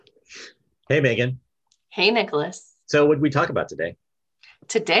Hey, Megan. Hey, Nicholas. So, what did we talk about today?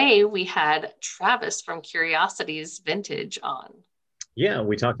 Today we had Travis from Curiosities Vintage on. Yeah,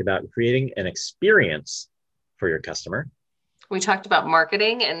 we talked about creating an experience for your customer, We talked about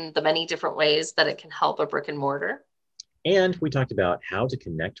marketing and the many different ways that it can help a brick and mortar. and we talked about how to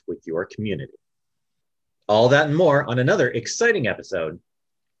connect with your community. All that and more on another exciting episode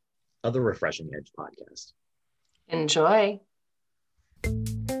of the Refreshing Edge podcast. Enjoy.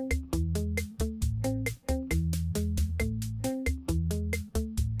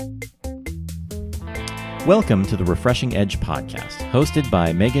 Welcome to the Refreshing Edge podcast, hosted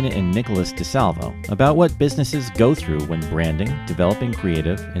by Megan and Nicholas DeSalvo, about what businesses go through when branding, developing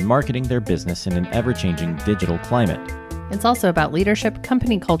creative, and marketing their business in an ever-changing digital climate. It's also about leadership,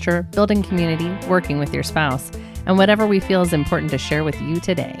 company culture, building community, working with your spouse, and whatever we feel is important to share with you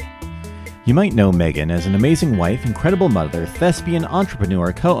today. You might know Megan as an amazing wife, incredible mother, thespian,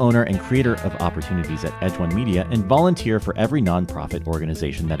 entrepreneur, co-owner, and creator of opportunities at Edge One Media, and volunteer for every nonprofit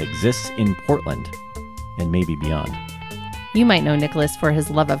organization that exists in Portland, and maybe beyond. You might know Nicholas for his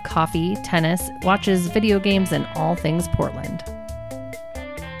love of coffee, tennis, watches, video games, and all things Portland.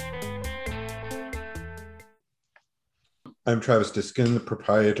 I'm Travis Diskin, the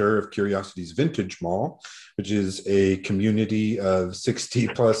proprietor of Curiosities Vintage Mall, which is a community of 60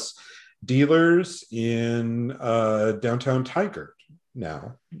 plus dealers in downtown Tigard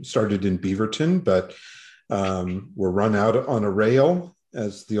now. Started in Beaverton, but we're run out on a rail,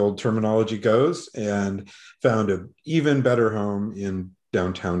 as the old terminology goes, and found an even better home in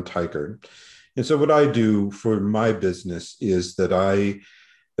downtown Tigard. And so what I do for my business is that I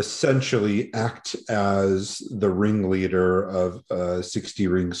essentially act as the ringleader of a 60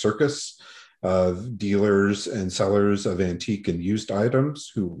 ring circus of dealers and sellers of antique and used items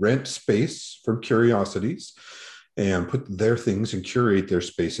who rent space from Curiosities and put their things and curate their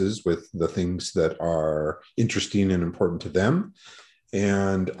spaces with the things that are interesting and important to them.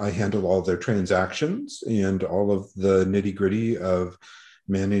 And I handle all their transactions and all of the nitty gritty of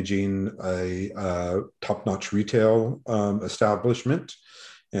managing a top-notch retail establishment.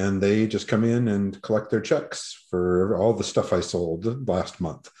 And they just come in and collect their checks for all the stuff I sold last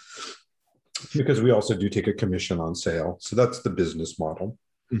month, because we also do take a commission on sale. So that's the business model.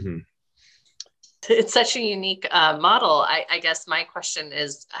 Mm-hmm. It's such a unique model. I guess my question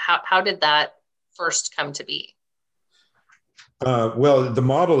is, how did that first come to be? Well, the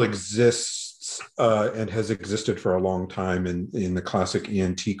model exists and has existed for a long time in the classic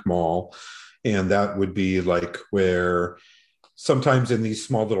antique mall. And that would be like where sometimes in these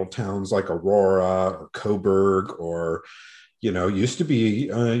small little towns like Aurora or Coburg or, used to be,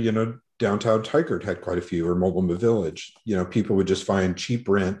 downtown Tigard had quite a few, or Multnomah Village. People would just find cheap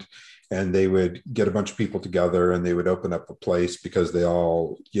rent and they would get a bunch of people together and they would open up a place because they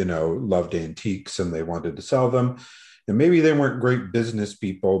all, loved antiques and they wanted to sell them. And maybe they weren't great business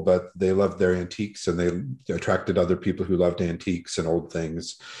people, but they loved their antiques and they attracted other people who loved antiques and old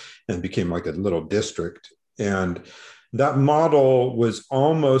things and became like a little district. And that model was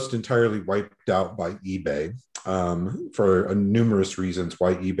almost entirely wiped out by eBay for numerous reasons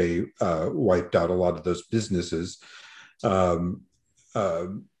why eBay wiped out a lot of those businesses. But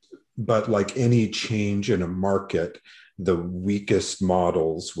like any change in a market, the weakest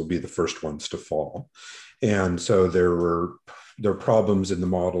models will be the first ones to fall. And so there were problems in the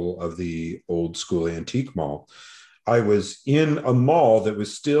model of the old school antique mall. I was in a mall that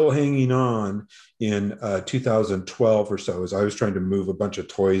was still hanging on in 2012 or so, as I was trying to move a bunch of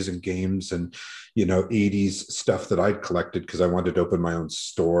toys and games and 80s stuff that I'd collected because I wanted to open my own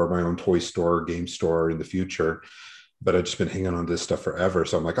store, my own toy store, game store in the future. But I'd just been hanging on to this stuff forever.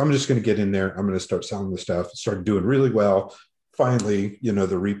 So I'm like, I'm just going to get in there. I'm going to start selling the stuff. Started doing really well. Finally,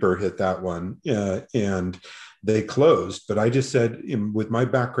 the Reaper hit that one and they closed. But I just said, with my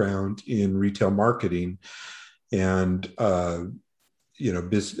background in retail marketing and, and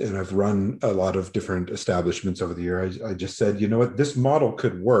I've run a lot of different establishments over the year, I just said, you know what, this model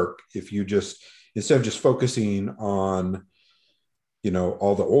could work if you just, instead of just focusing on,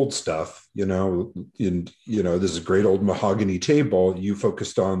 all the old stuff, this is a great old mahogany table. You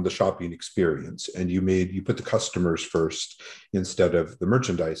focused on the shopping experience and you put the customers first instead of the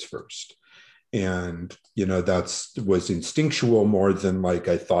merchandise first. And, that was instinctual more than like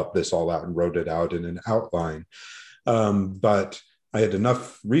I thought this all out and wrote it out in an outline. But I had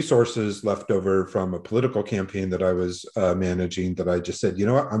enough resources left over from a political campaign that I was managing that I just said, you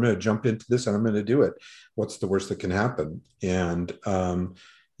know what, I'm going to jump into this and I'm going to do it. What's the worst that can happen? And,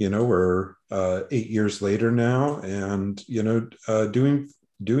 we're 8 years later now and, doing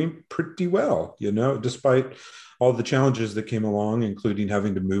doing pretty well, despite all the challenges that came along, including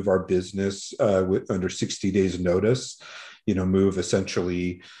having to move our business under 60 days notice, move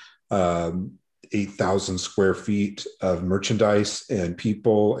essentially 8,000 square feet of merchandise and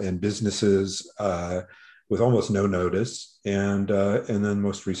people and businesses with almost no notice. And then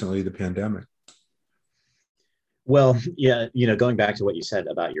most recently, the pandemic. Well, yeah, going back to what you said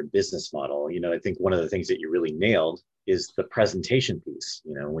about your business model, I think one of the things that you really nailed is the presentation piece.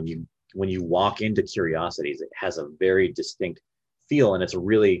 When you walk into Curiosities, it has a very distinct feel, and it's a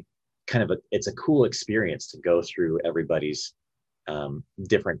really it's a cool experience to go through everybody's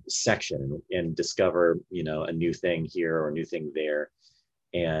different section and discover, a new thing here or a new thing there.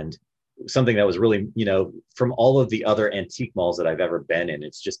 And something that was really, from all of the other antique malls that I've ever been in,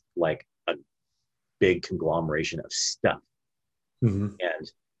 it's just like a big conglomeration of stuff. Mm-hmm.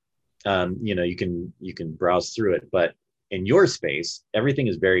 And you can browse through it, but in your space, everything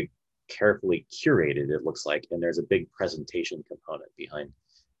is very carefully curated, it looks like, and there's a big presentation component behind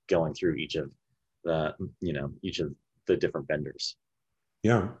going through each of the different vendors.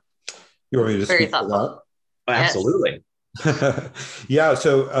 Yeah. You want me to Very speak to that? Absolutely. Yeah.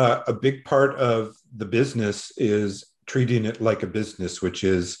 So a big part of the business is treating it like a business, which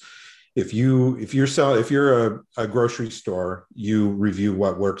is if you're a grocery store, you review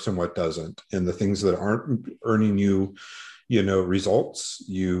what works and what doesn't, and the things that aren't earning you, results,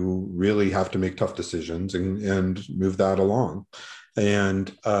 you really have to make tough decisions and move that along.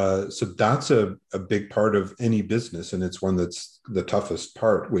 And so that's a big part of any business. And it's one that's the toughest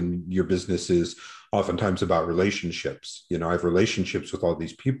part when your business is oftentimes about relationships. I have relationships with all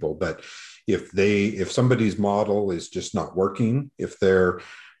these people, but if somebody's model is just not working, if their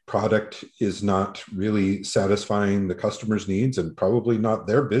product is not really satisfying the customer's needs and probably not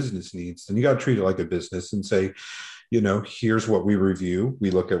their business needs, then you got to treat it like a business and say, here's what we review.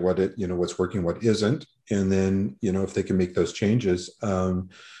 We look at what's working, what isn't. And then, if they can make those changes,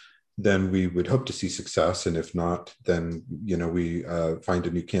 then we would hope to see success. And if not, then, we find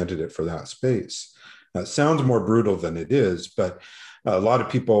a new candidate for that space. It sounds more brutal than it is, but a lot of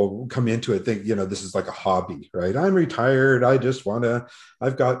people come into it, think, this is like a hobby, right? I'm retired.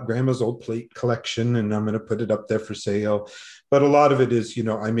 I've got grandma's old plate collection and I'm going to put it up there for sale. But a lot of it is,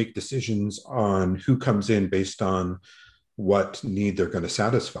 I make decisions on who comes in based on what need they're going to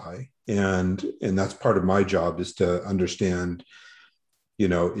satisfy. And that's part of my job, is to understand,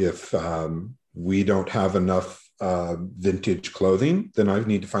 if we don't have enough vintage clothing, then I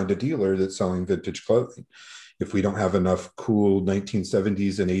need to find a dealer that's selling vintage clothing. If we don't have enough cool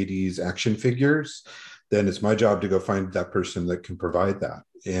 1970s and 80s action figures, then it's my job to go find that person that can provide that.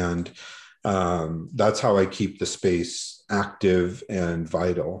 And that's how I keep the space active and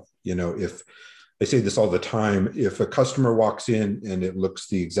vital. If I say this all the time, if a customer walks in and it looks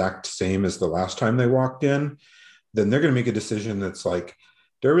the exact same as the last time they walked in, then they're going to make a decision that's like,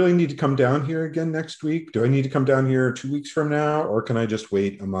 do I really need to come down here again next week? Do I need to come down here 2 weeks from now? Or can I just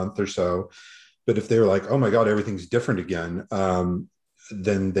wait a month or so? But if they're like, oh my God, everything's different again,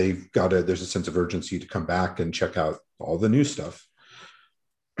 then there's a sense of urgency to come back and check out all the new stuff.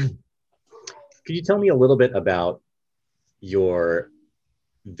 Could you tell me a little bit about your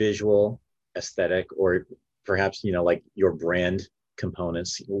visual aesthetic, or perhaps, like your brand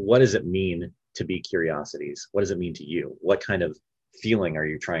components? What does it mean to be Curiosities? What does it mean to you? What kind of feeling are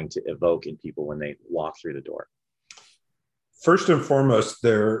you trying to evoke in people when they walk through the door? First and foremost,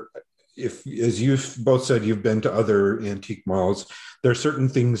 as you've both said, you've been to other antique malls, there are certain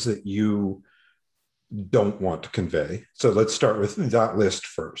things that you don't want to convey. So let's start with that list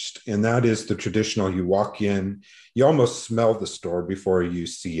first. And that is the traditional, you walk in, you almost smell the store before you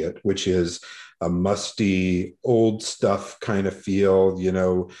see it, which is a musty, old stuff kind of feel,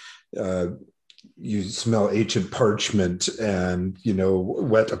 you smell ancient parchment and,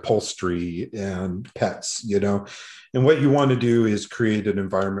 wet upholstery and pets, and what you want to do is create an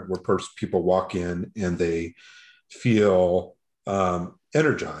environment where people walk in and they feel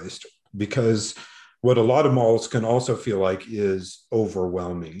energized, because what a lot of malls can also feel like is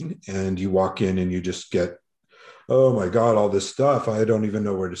overwhelming. And you walk in and you just get, oh my God, all this stuff. I don't even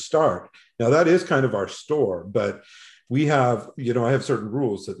know where to start. Now that is kind of our store, but we have, I have certain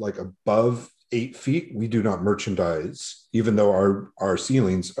rules that, like, above 8 feet, we do not merchandise, even though our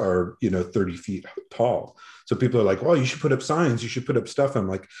ceilings are, 30 feet tall. So people are like, well, you should put up signs, you should put up stuff. I'm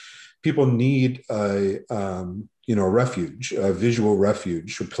like, people need a refuge, a visual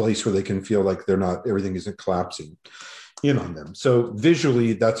refuge, a place where they can feel like everything isn't collapsing in on them. So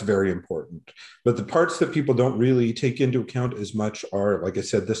visually, that's very important. But the parts that people don't really take into account as much are, like I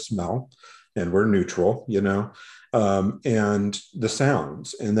said, the smell, and we're neutral, and the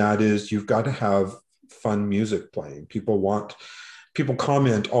sounds. And that is, you've got to have fun music playing. People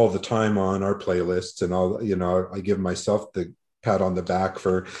comment all the time on our playlists, and I give myself the pat on the back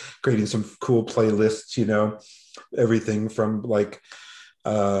for creating some cool playlists, everything from like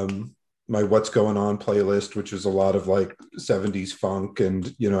my What's Going On playlist, which is a lot of like 70s funk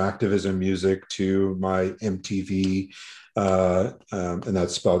and, activism music, to my MTV, and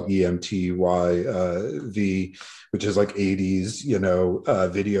that's spelled EMTYV, which is like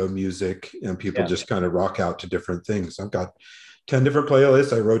 80s, video music, and people just kind of rock out to different things. I've got 10 different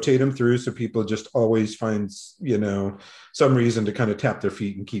playlists. I rotate them through so people just always find, some reason to kind of tap their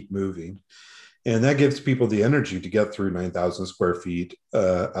feet and keep moving. And that gives people the energy to get through 9,000 square feet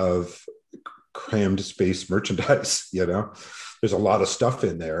of crammed space merchandise. There's a lot of stuff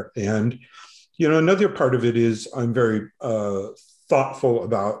in there. And, another part of it is I'm very thoughtful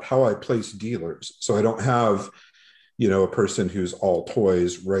about how I place dealers. So I don't have, a person who's all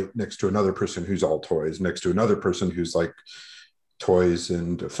toys right next to another person who's all toys, next to another person who's like toys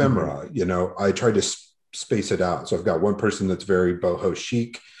and ephemera. I try to space it out. So I've got one person that's very boho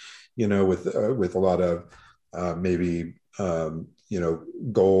chic, with a lot of maybe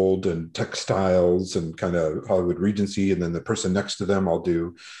gold and textiles and kind of Hollywood Regency, and then the person next to them I'll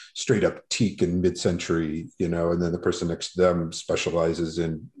do straight up teak and mid-century, and then the person next to them specializes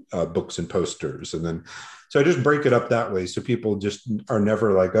in books and posters, and then so I just break it up that way, so people just are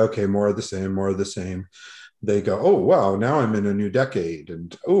never like, okay, more of the same. They go, oh wow, now I'm in a new decade,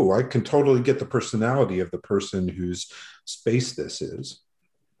 and oh, I can totally get the personality of the person whose space this is.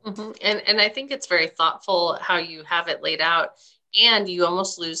 Mm-hmm. And I think it's very thoughtful how you have it laid out, and you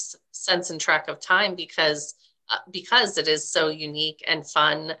almost lose sense and track of time because it is so unique and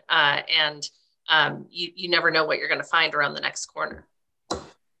fun, and you never know what you're going to find around the next corner.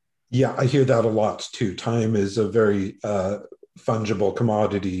 Yeah, I hear that a lot too. Time is a very fungible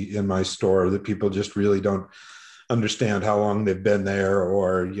commodity in my store that people just really don't understand how long they've been there,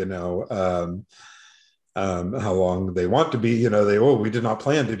 or how long they want to be. We did not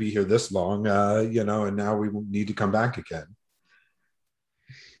plan to be here this long, and now we need to come back again.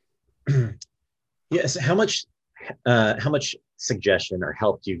 Yes. How much suggestion or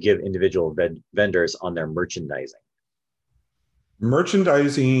help do you give individual vendors on their merchandising?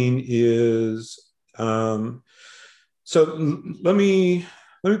 Merchandising is so let me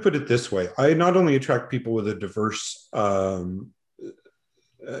put it this way. I not only attract people with a diverse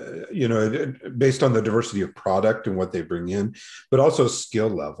based on the diversity of product and what they bring in, but also skill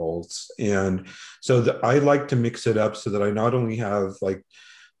levels. And so I like to mix it up so that I not only have like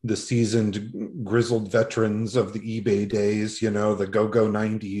the seasoned grizzled veterans of the eBay days, the go-go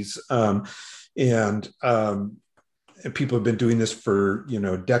 90s, and people have been doing this for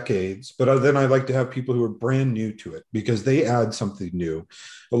decades, but then I like to have people who are brand new to it because they add something new.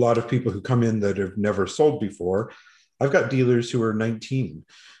 A lot of people who come in that have never sold before. I've got dealers who are 19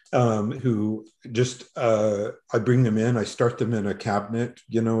 who just I bring them in, I start them in a cabinet,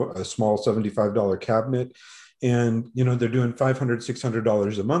 a small $75 cabinet, and they're doing $500,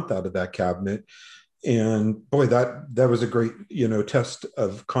 $600 a month out of that cabinet. And boy, that was a great, test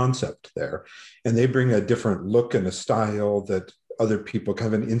of concept there. And they bring a different look and a style that other people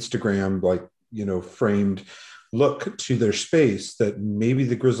kind of an Instagram, like, framed look to their space that maybe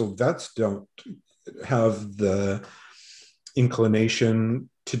the grizzled vets don't have the inclination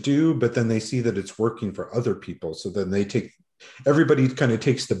to do, but then they see that it's working for other people. So then everybody kind of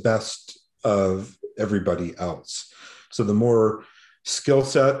takes the best of everybody else. So the more skill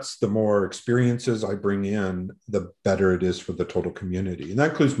sets, the more experiences I bring in, the better it is for the total community. And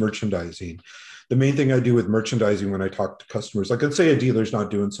that includes merchandising. The main thing I do with merchandising when I talk to customers, like let's say a dealer's not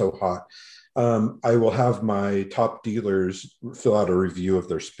doing so hot, I will have my top dealers fill out a review of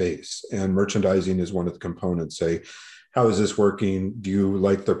their space, and merchandising is one of the components. Say, how is this working? Do you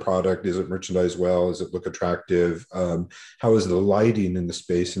like the product? Is it merchandised well? Does it look attractive? How is the lighting in the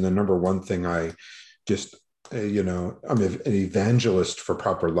space? And the number one thing I just, I'm an evangelist for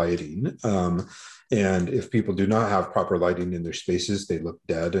proper lighting. And if people do not have proper lighting in their spaces, they look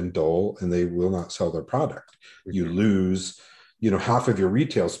dead and dull, and they will not sell their product. Mm-hmm. You lose, half of your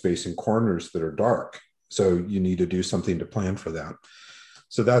retail space in corners that are dark. So you need to do something to plan for that.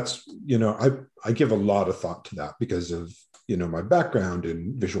 So that's, I give a lot of thought to that because of, my background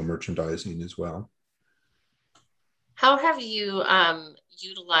in visual merchandising as well. How have you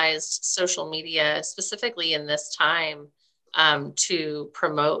utilized social media specifically in this time to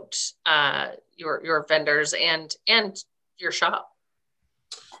promote your vendors and your shop?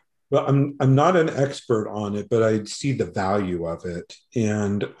 Well, I'm not an expert on it, but I see the value of it.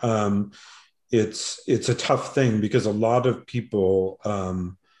 And it's a tough thing because a lot of people,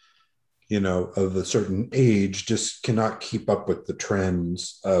 of a certain age just cannot keep up with the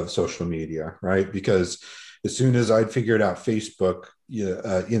trends of social media, right? Because as soon as I'd figured out Facebook,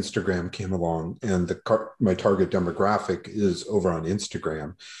 Instagram came along, and my target demographic is over on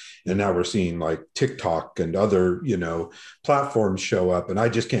Instagram. And now we're seeing like TikTok and other, platforms show up, and I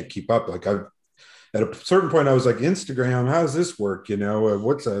just can't keep up. Like at a certain point, I was like, Instagram, how does this work?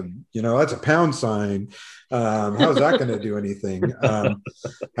 What's that's a pound sign. How's that going to do anything? How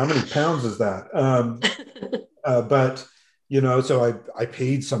many pounds is that? But, so I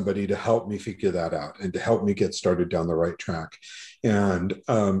paid somebody to help me figure that out and to help me get started down the right track. And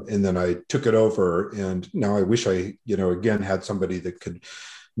then I took it over, and now I wish I, again, had somebody that could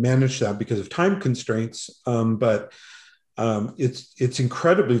manage that because of time constraints. But it's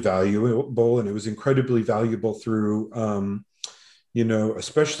incredibly valuable, and it was incredibly valuable through,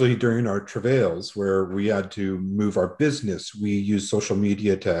 especially during our travails where we had to move our business. We used social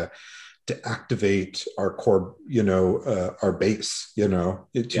media to activate our core, our base, to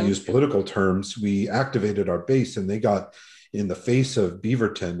use political terms. We activated our base, and they got in the face of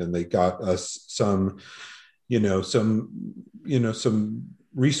Beaverton, and they got us some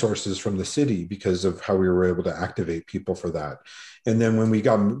resources from the city because of how we were able to activate people for that. And then when we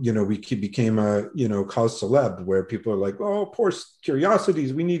got, we became a, cause celeb, where people are like, oh, poor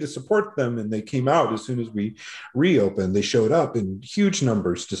Curiosities, we need to support them. And they came out as soon as we reopened. They showed up in huge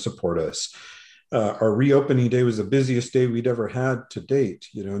numbers to support us. Our reopening day was the busiest day we'd ever had to date,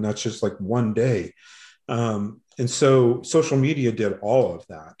 and that's just like one day. And so social media did all of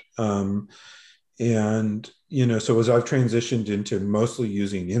that. So as I've transitioned into mostly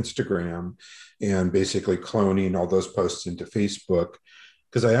using Instagram and basically cloning all those posts into Facebook,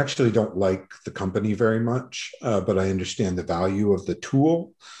 because I actually don't like the company very much, but I understand the value of the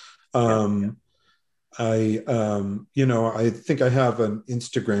tool. I think I have an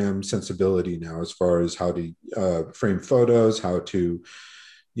Instagram sensibility now as far as how to frame photos, how to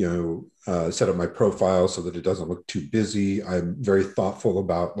set up my profile so that it doesn't look too busy. I'm very thoughtful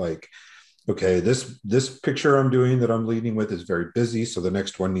about like, okay, this picture I'm doing that I'm leading with is very busy, so the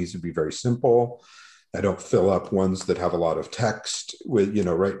next one needs to be very simple. I don't fill up ones that have a lot of text with,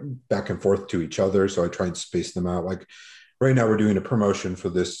 right back and forth to each other. So I try and space them out. Like right now we're doing a promotion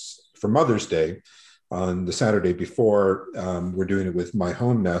for Mother's Day on the Saturday before. We're doing it with My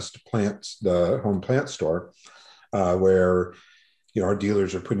Home Nest Plants, the home plant store, where, our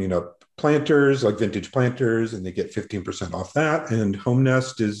dealers are putting up planters, like vintage planters, and they get 15% off that. And Home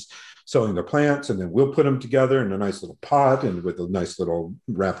Nest is selling their plants, and then we'll put them together in a nice little pot and with a nice little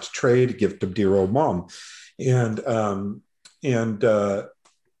wrapped tray to give to dear old mom.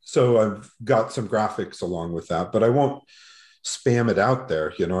 So I've got some graphics along with that, but I won't spam it out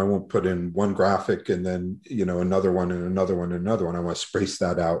there. I won't put in one graphic and then, another one and another one and another one. I want to space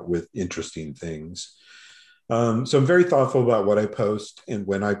that out with interesting things. So I'm very thoughtful about what I post and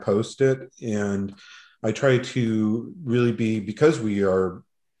when I post it. And I try to really because we are,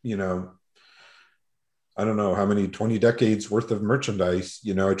 I don't know how many 20 decades worth of merchandise,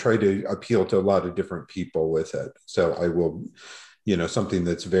 I try to appeal to a lot of different people with it. So I will, something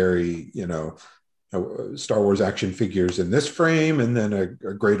that's very, Star Wars action figures in this frame, and then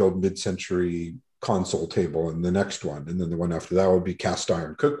a great old mid-century console table in the next one. And then the one after that would be cast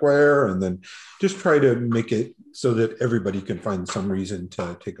iron cookware. And then just try to make it so that everybody can find some reason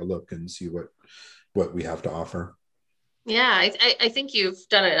to take a look and see what we have to offer. Yeah, I think you've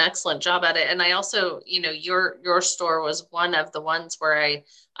done an excellent job at it. And I also, your store was one of the ones where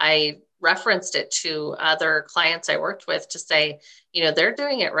I referenced it to other clients I worked with to say, they're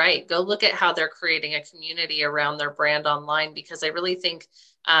doing it right. Go look at how they're creating a community around their brand online, because I really think,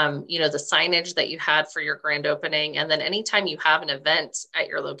 the signage that you had for your grand opening, and then anytime you have an event at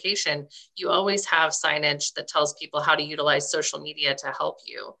your location, you always have signage that tells people how to utilize social media to help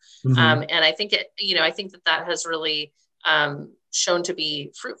you. Mm-hmm. And I think I think that has really shown to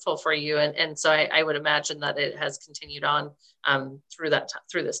be fruitful for you. And so I would imagine that it has continued on through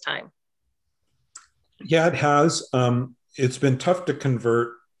this time. Yeah, it has. It's been tough to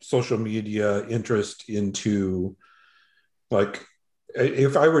convert social media interest into, like,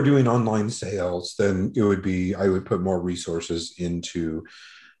 if I were doing online sales, then I would put more resources into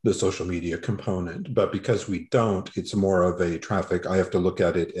the social media component. But because we don't, it's more of a traffic. I have to look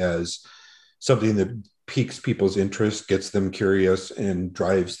at it as something that piques people's interest, gets them curious, and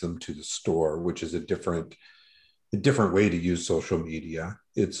drives them to the store, which is a different way to use social media.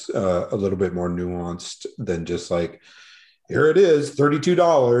 It's a little bit more nuanced than just like, here it is,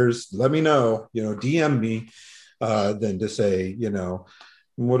 $32, let me know, DM me, than to say,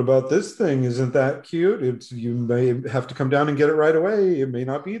 What about this thing? Isn't that cute? You may have to come down and get it right away. It may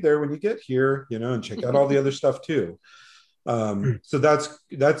not be there when you get here, and check out all the other stuff too. So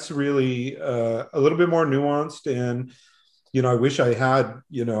that's really a little bit more nuanced. And, I wish I had,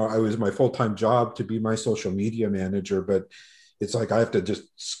 I was my full-time job to be my social media manager, but it's like I have to just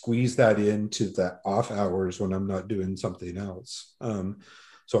squeeze that into the off hours when I'm not doing something else.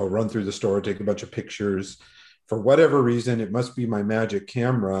 So I'll run through the store, take a bunch of pictures. For whatever reason, it must be my magic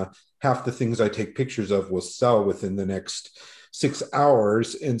camera. Half the things I take pictures of will sell within the next 6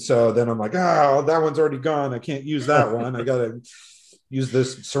 hours. And so then I'm like, that one's already gone. I can't use that one. I got to use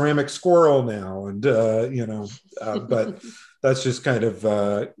this ceramic squirrel now. And, but that's just kind of,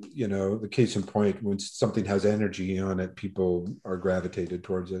 the case in point. When something has energy on it, people are gravitated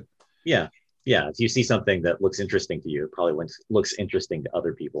towards it. Yeah. Yeah. If you see something that looks interesting to you, it probably looks interesting to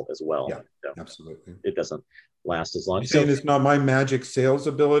other people as well. Yeah, so absolutely. It doesn't last as long. You're saying it's not my magic sales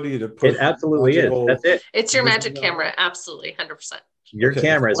ability to put it absolutely is. That's it. It's your magic camera. Absolutely. 100%. Your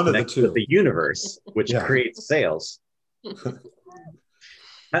camera is connected with the universe, which creates sales.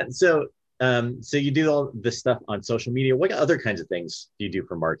 So you do all this stuff on social media. What other kinds of things do you do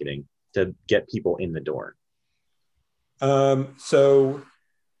for marketing to get people in the door? So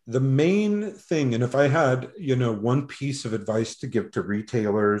the main thing, and if I had, one piece of advice to give to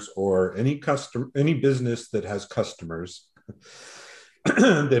retailers or any business that has customers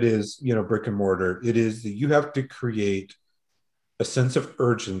that is, brick and mortar, it is that you have to create a sense of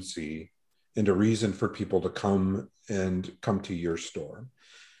urgency and a reason for people to come to your store.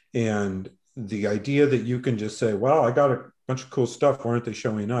 And the idea that you can just say, well, I got a bunch of cool stuff, why aren't they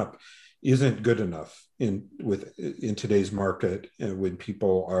showing up, isn't good enough in today's market. And when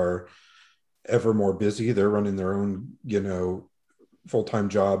people are ever more busy, they're running their own, full-time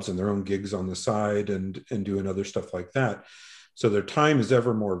jobs and their own gigs on the side and doing other stuff like that. So their time is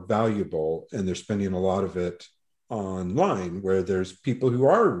ever more valuable, and they're spending a lot of it online, where there's people who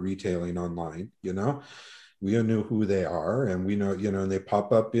are retailing online, we know who they are, and we know, and they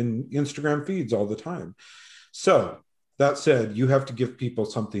pop up in Instagram feeds all the time. So that said, you have to give people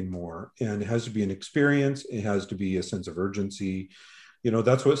something more, and it has to be an experience. It has to be a sense of urgency.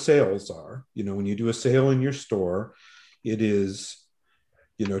 That's what sales are. When you do a sale in your store, it is,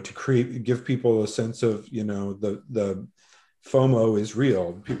 to give people a sense of, the FOMO is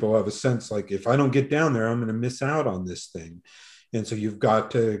real. People have a sense like, if I don't get down there, I'm going to miss out on this thing. And so you've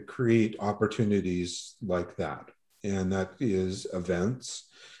got to create opportunities like that. And that is events,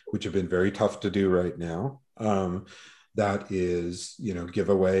 which have been very tough to do right now. That is,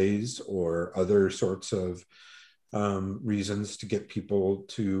 giveaways or other sorts of reasons to get people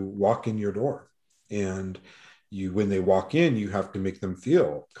to walk in your door. And when they walk in, you have to make them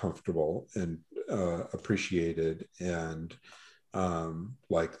feel comfortable and appreciated, and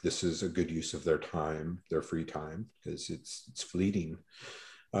like this is a good use of their time, their free time, because it's fleeting.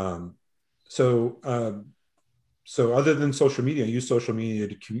 So other than social media, I use social media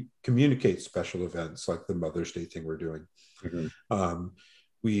to communicate special events like the Mother's Day thing we're doing. Mm-hmm.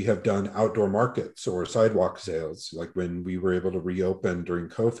 We have done outdoor markets or sidewalk sales. Like when we were able to reopen during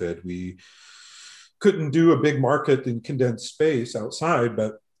COVID, we couldn't do a big market in condensed space outside,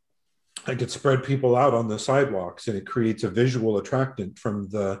 but I could spread people out on the sidewalks, and it creates a visual attractant from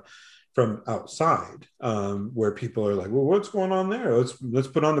outside, where people are like, well, what's going on there? Let's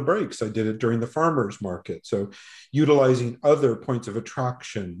put on the brakes. I did it during the farmers market. So utilizing other points of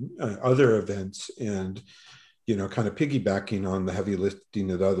attraction, other events, and, kind of piggybacking on the heavy lifting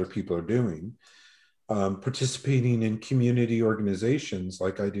that other people are doing. Participating in community organizations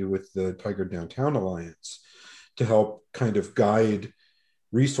like I do with the Tiger Downtown Alliance to help kind of guide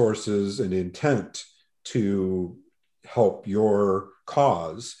resources and intent to help your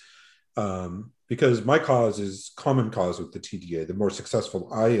cause. Because my cause is common cause with the TDA. The more successful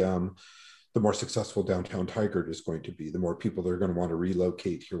I am, the more successful Downtown Tigard is going to be. The more people that are going to want to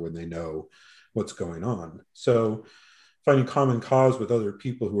relocate here when they know what's going on. So finding common cause with other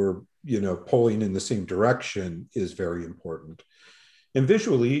people who are, pulling in the same direction is very important. And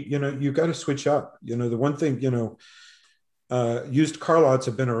visually, you got to switch up. The one thing, used car lots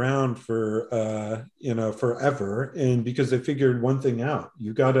have been around for, forever. And because they figured one thing out,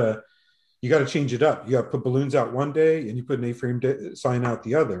 you got to change it up. You got to put balloons out one day and you put an A-frame sign out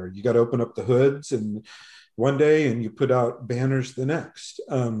the other. You got to open up the hoods and one day and you put out banners the next.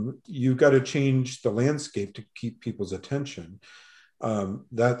 You got to change the landscape to keep people's attention.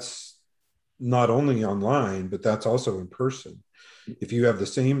 That's not only online, but that's also in person. If you have the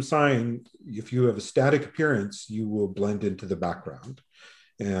same sign, if you have a static appearance, you will blend into the background.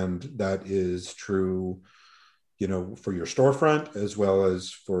 And that is true, for your storefront as well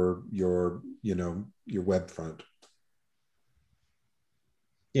as for your, your web front.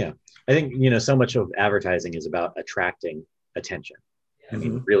 Yeah. I think, so much of advertising is about attracting attention. I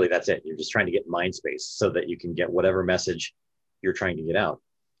mean, really, that's it. You're just trying to get mind space so that you can get whatever message you're trying to get out.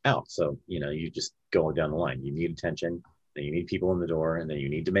 So, you just go down the line. You need attention, then you need people in the door, and then you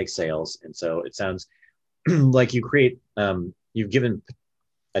need to make sales. And so it sounds like you've given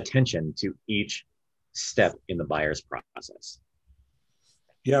attention to each step in the buyer's process.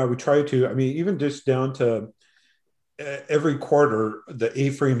 Yeah, we try to. I mean, even just down to every quarter, the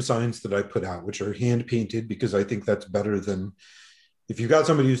A-frame signs that I put out, which are hand painted, because I think that's better than, if you've got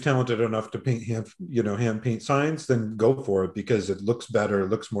somebody who's talented enough to paint hand paint signs, then go for it, because it looks better, it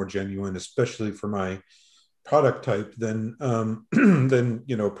looks more genuine, especially for my product type than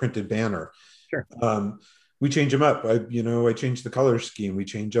printed banner. Sure. We change them up. I change the color scheme. We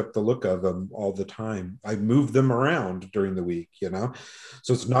change up the look of them all the time. I move them around during the week,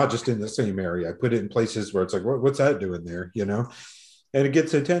 so it's not just in the same area. I put it in places where it's like, what's that doing there, and it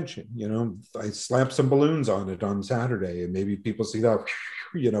gets attention. I slap some balloons on it on Saturday, and maybe people see that,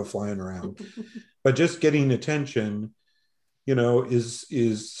 flying around. But just getting attention,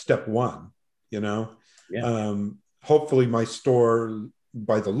 is step one. Yeah. Hopefully, my store,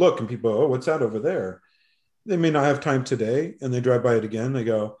 by the look, and people, oh, what's that over there? They may not have time today, and they drive by it again. They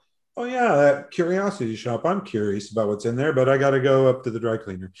go, oh yeah, that curiosity shop. I'm curious about what's in there, but I got to go up to the dry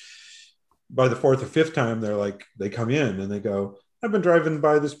cleaner. By the fourth or fifth time, they come in and they go, I've been driving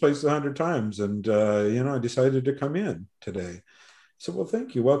by this place 100 times, and I decided to come in today. So, well,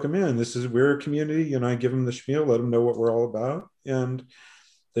 thank you. Welcome in. We're a community, I give them the spiel, let them know what we're all about, and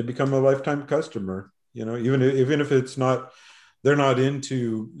they become a lifetime customer. Even if it's not, they're not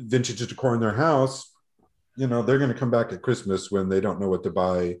into vintage decor in their house. They're going to come back at Christmas when they don't know what to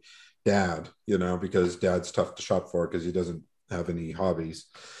buy dad, because dad's tough to shop for because he doesn't have any hobbies.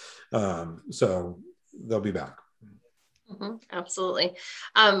 So they'll be back. Mm-hmm, absolutely.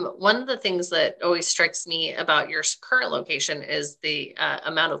 One of the things that always strikes me about your current location is the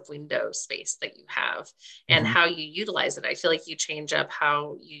amount of window space that you have and how you utilize it. I feel like you change up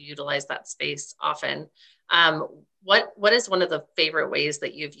how you utilize that space often. What is one of the favorite ways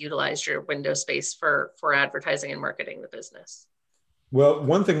that you've utilized your window space for advertising and marketing the business? Well,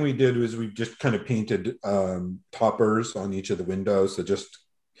 one thing we did was we just kind of painted toppers on each of the windows. So just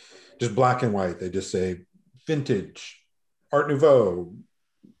black and white. They just say vintage, Art Nouveau,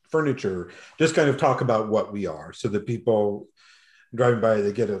 furniture, just kind of talk about what we are so that people driving by,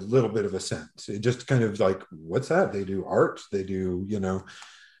 they get a little bit of a sense. It just kind of like, what's that? They do art. They do,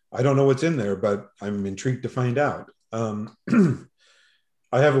 I don't know what's in there, but I'm intrigued to find out. I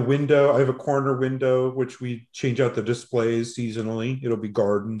have a corner window, which we change out the displays seasonally. It'll be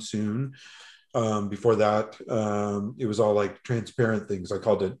garden soon. Before that, it was all like transparent things. I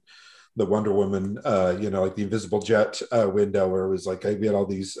called it the Wonder Woman, like the invisible jet window, where it was like, we had all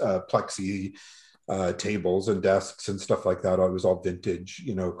these plexi tables and desks and stuff like that. It was all vintage,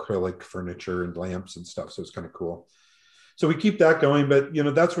 acrylic furniture and lamps and stuff. So it's kind of cool. So we keep that going, but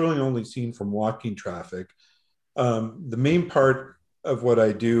that's really only seen from walking traffic. The main part of what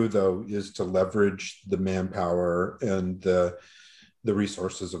I do, though, is to leverage the manpower and the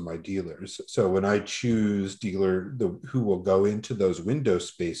resources of my dealers. So when I choose who will go into those window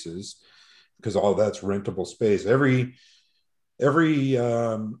spaces, because all that's rentable space, every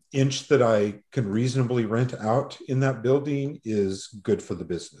inch that I can reasonably rent out in that building is good for the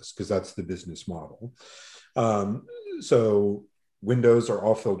business, because that's the business model. So windows are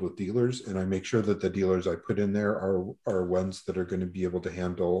all filled with dealers, and I make sure that the dealers I put in there are ones that are going to be able to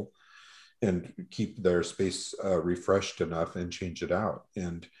handle and keep their space refreshed enough and change it out.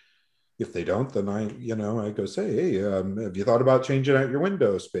 And if they don't, then I go say, hey, have you thought about changing out your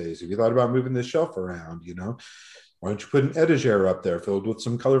window space? Have you thought about moving this shelf around? Why don't you put an etagere up there filled with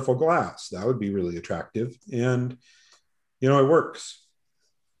some colorful glass? That would be really attractive. And, it works.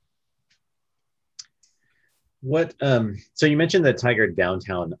 So you mentioned the Tiger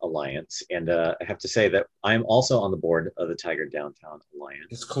Downtown Alliance, and I have to say that I'm also on the board of the Tiger Downtown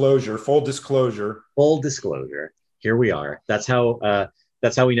Alliance. Full disclosure. Here we are. That's how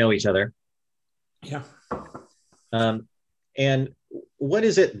we know each other. Yeah. And what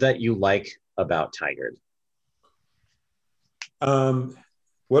is it that you like about Tigard?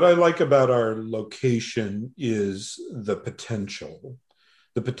 What I like about our location is the potential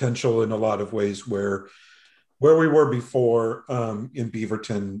in a lot of ways where we were before in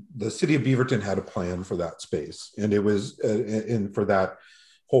Beaverton. The city of Beaverton had a plan for that space, and it was for that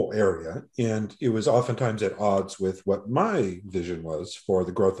whole area. And it was oftentimes at odds with what my vision was for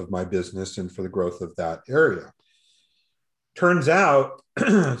the growth of my business and for the growth of that area. turns out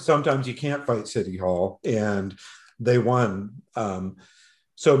sometimes you can't fight City Hall, and they won.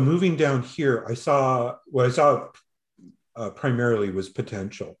 So moving down here, what I saw primarily was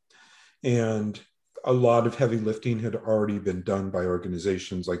potential. And a lot of heavy lifting had already been done by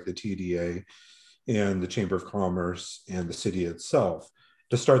organizations like the TDA and the Chamber of Commerce and the city itself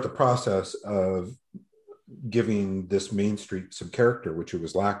to start the process of giving this Main Street some character, which it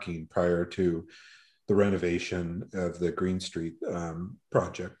was lacking prior to the renovation of the Green Street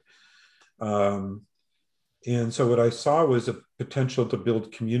project. And so what I saw was a potential to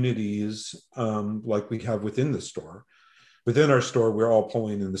build communities like we have within the store. Within our store, we're all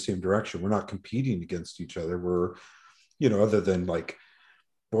pulling in the same direction. We're not competing against each other. We're, other than like,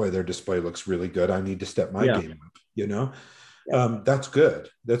 boy, their display looks really good, I need to step my game up, that's good.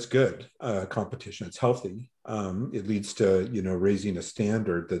 That's good competition. It's healthy. It leads to, raising a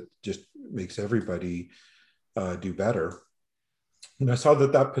standard that just makes everybody do better. And I saw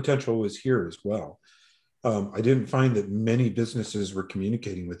that potential was here as well. I didn't find that many businesses were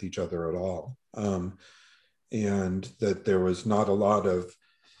communicating with each other at all. And that there was not a lot of,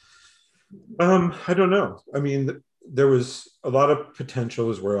 I don't know. I mean, there was a lot of potential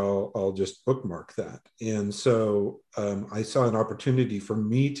is where I'll just bookmark that. And so I saw an opportunity for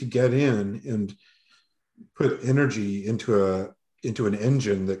me to get in and put energy into an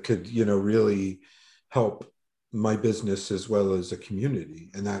engine that could, really help my business as well as a community.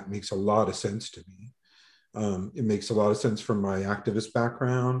 And that makes a lot of sense to me. It makes a lot of sense from my activist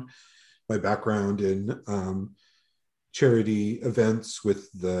background, my background in charity events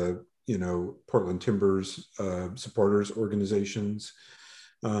with the Portland Timbers supporters organizations,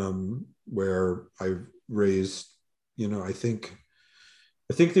 where I've raised, I think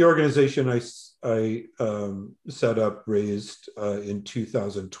the organization I set up raised in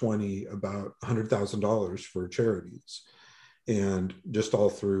 2020 about $100,000 for charities, and just all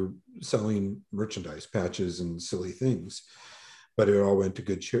through selling merchandise, patches and silly things, but it all went to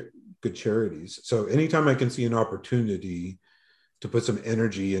good charities. So anytime I can see an opportunity to put some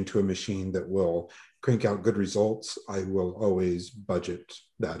energy into a machine that will crank out good results, I will always budget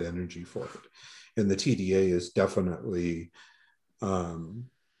that energy for it. And the TDA is definitely,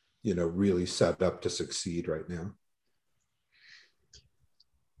 really set up to succeed right now.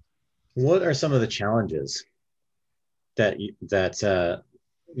 What are some of the challenges that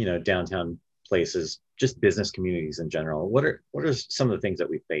downtown places, just business communities in general? What are some of the things that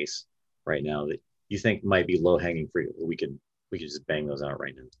we face right now that you think might be low hanging fruit? We could just bang those out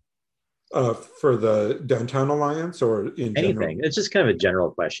right now. For the Downtown Alliance or in anything general? It's just kind of a general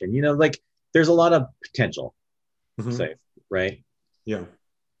question. Like there's a lot of potential, say, right? Yeah.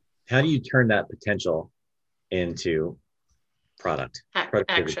 How do you turn that potential into product?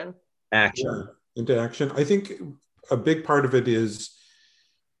 Action. Yeah, into action. I think a big part of it is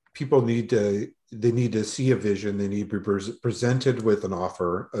people need to see a vision. They need to be presented with an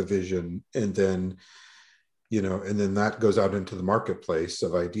offer, a vision, and then that goes out into the marketplace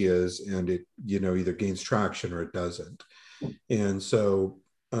of ideas, and it either gains traction or it doesn't. And so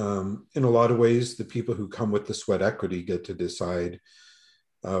in a lot of ways, the people who come with the sweat equity get to decide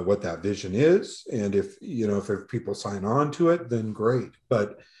what that vision is, and if people sign on to it, then great.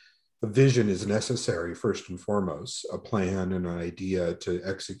 But a vision is necessary first and foremost, a plan and an idea to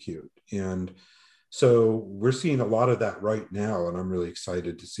execute. And so we're seeing a lot of that right now, and I'm really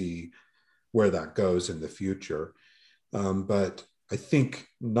excited to see where that goes in the future. But I think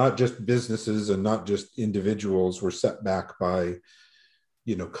not just businesses and not just individuals were set back by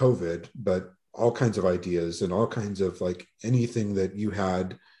COVID, but all kinds of ideas and all kinds of like anything that you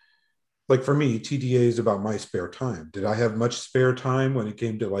had. Like for me, TDA is about my spare time. Did I have much spare time when it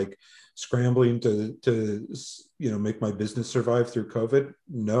came to like scrambling to make my business survive through COVID?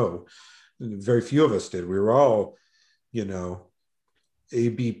 No, very few of us did. We were all,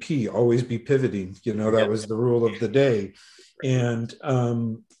 ABP, always be pivoting. That was the rule of the day. And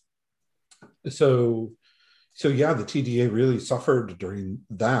so yeah, the TDA really suffered during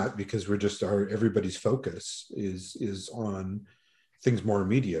that because everybody's focus is on things more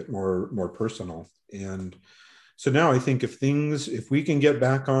immediate, more personal. And so now I think if we can get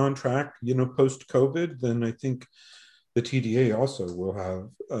back on track, post COVID, then I think the TDA also will have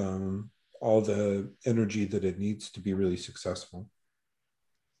all the energy that it needs to be really successful.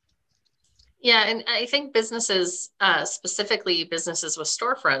 Yeah, and I think businesses, specifically businesses with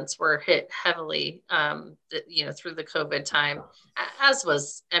storefronts, were hit heavily, through the COVID time, as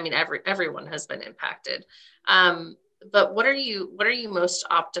was, everyone has been impacted. But what are you most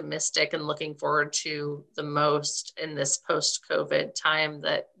optimistic and looking forward to the most in this post-COVID time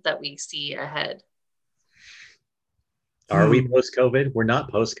that we see ahead? Are we post-COVID? We're not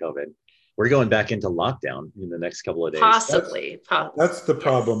post-COVID. We're going back into lockdown in the next couple of days. Possibly. That's the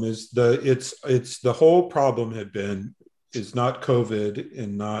problem. Is the whole problem is not COVID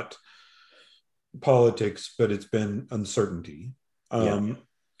and not politics, but it's been uncertainty.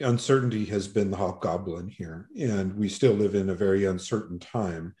 Uncertainty has been the hobgoblin here, and we still live in a very uncertain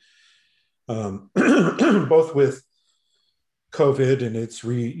time, both with COVID and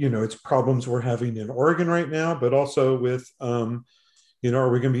its problems we're having in Oregon right now, but also with are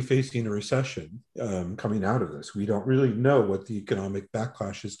we going to be facing a recession coming out of this? We don't really know what the economic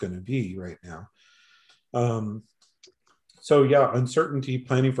backlash is going to be right now. Planning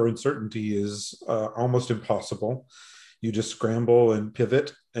for uncertainty is almost impossible. You just scramble and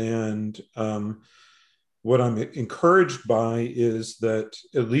pivot. And what I'm encouraged by is that,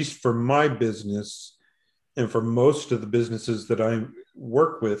 at least for my business and for most of the businesses that I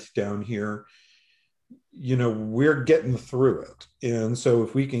work with down here, we're getting through it. And so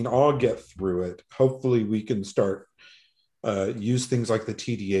if we can all get through it, hopefully we can start use things like the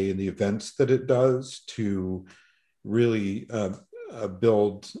TDA and the events that it does to really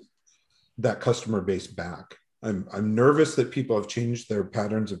build that customer base back. I'm nervous that people have changed their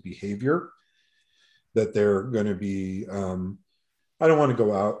patterns of behavior, that they're going to be, I don't want to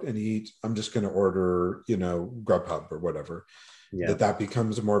go out and eat. I'm just going to order, Grubhub or whatever. Yeah. That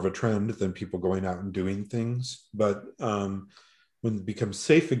becomes more of a trend than people going out and doing things. But when it becomes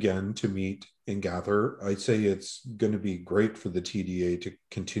safe again to meet and gather, I'd say it's going to be great for the TDA to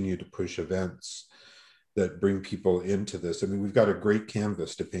continue to push events that bring people into this. I mean, we've got a great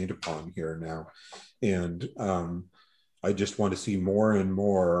canvas to paint upon here now. And I just want to see more and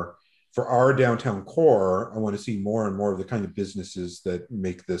more for our downtown core. I want to see more and more of the kind of businesses that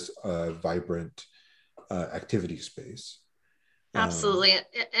make this a vibrant activity space. Absolutely.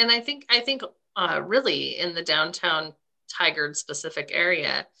 And I think really in the downtown Tigard specific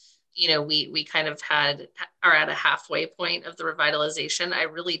area, we kind of are at a halfway point of the revitalization. I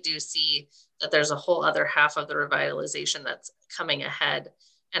really do see that there's a whole other half of the revitalization that's coming ahead.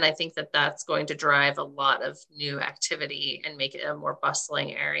 And I think that that's going to drive a lot of new activity and make it a more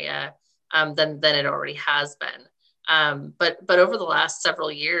bustling area than it already has been. But over the last several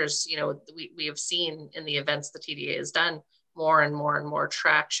years, we have seen in the events the TDA has done more and more and more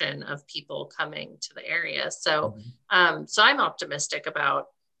traction of people coming to the area. So, so I'm optimistic about,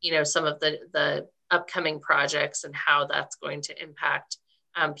 some of the upcoming projects and how that's going to impact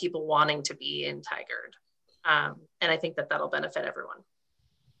people wanting to be in Tigard. And I think that that'll benefit everyone.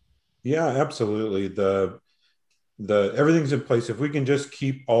 Yeah, absolutely. The everything's in place. If we can just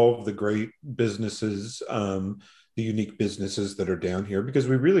keep all of the great businesses, the unique businesses that are down here, because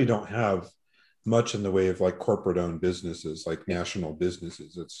we really don't have much in the way of like corporate owned businesses, like national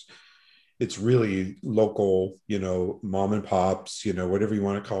businesses. It's really local, mom and pops, whatever you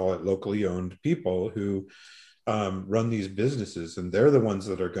want to call it, locally owned people who run these businesses, and they're the ones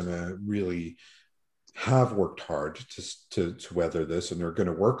that are going to really have worked hard to weather this, and they're going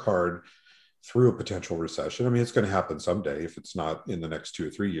to work hard through a potential recession. I mean, it's going to happen someday. If it's not in the next 2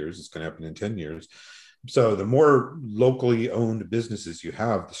 or 3 years, it's going to happen in 10 years. So the more locally owned businesses you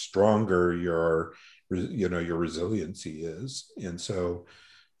have, the stronger your resiliency is. And so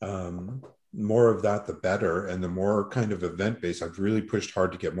more of that, the better. And the more kind of event-based, I've really pushed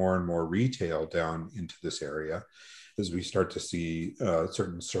hard to get more and more retail down into this area as we start to see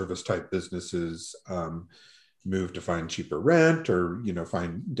certain service type businesses move to find cheaper rent or,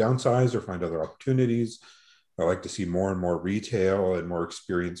 find downsize or find other opportunities. I like to see more and more retail and more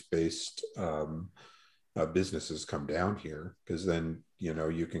experience-based businesses come down here, because then,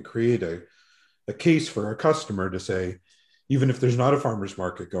 you can create a case for a customer to say, even if there's not a farmer's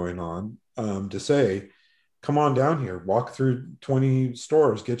market going on, to say, come on down here, walk through 20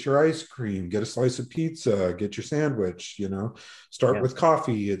 stores, get your ice cream, get a slice of pizza, get your sandwich, start with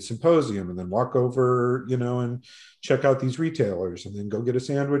coffee at Symposium, and then walk over, and check out these retailers, and then go get a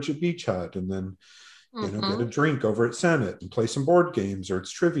sandwich at Beach Hut, and then, get a drink over at Senate and play some board games, or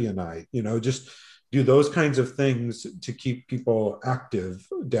it's trivia night, just do those kinds of things to keep people active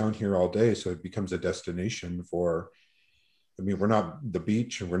down here all day. So it becomes a destination for, we're not the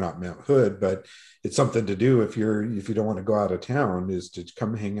beach and we're not Mount Hood, but it's something to do if you don't want to go out of town, is to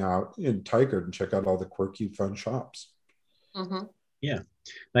come hang out in Tigard and check out all the quirky, fun shops. Mm-hmm. Yeah.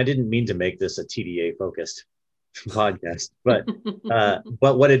 I didn't mean to make this a TDA focused podcast, but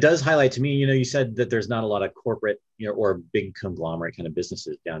what it does highlight to me, you said that there's not a lot of corporate, or big conglomerate kind of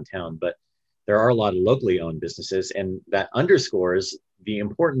businesses downtown, but there are a lot of locally owned businesses, and that underscores the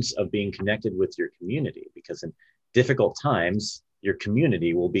importance of being connected with your community, because in difficult times, your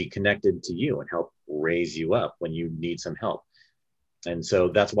community will be connected to you and help raise you up when you need some help. And so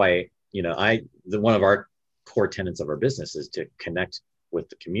that's why, one of our core tenets of our business is to connect with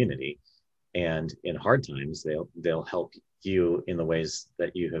the community, and in hard times, they'll help you in the ways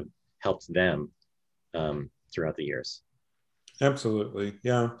that you have helped them throughout the years. Absolutely.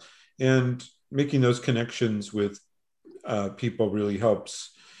 Yeah. And making those connections with people really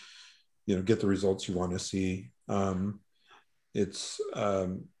helps, get the results you want to see. It's,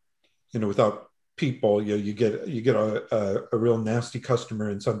 without people, you get a real nasty customer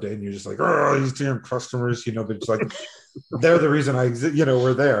and someday, and you're just like, oh, these damn customers, but it's like, they're the reason I exist,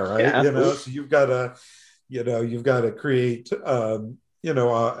 we're there, right? Yeah, so you've got to create, a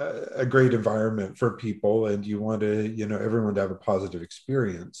great environment for people, and you want to, everyone to have a positive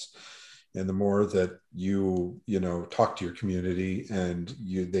experience. And the more that you talk to your community and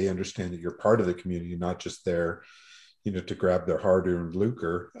they understand that you're part of the community, not just there, to grab their hard-earned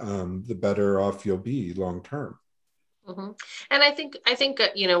lucre, the better off you'll be long term. Mm-hmm. And I think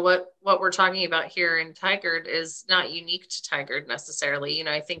what we're talking about here in Tigard is not unique to Tigard necessarily.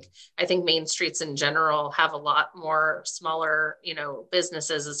 I think Main Streets in general have a lot more smaller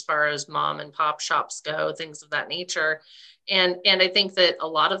businesses as far as mom and pop shops go, things of that nature. And I think that a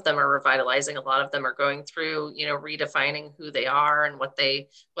lot of them are revitalizing. A lot of them are going through, redefining who they are and what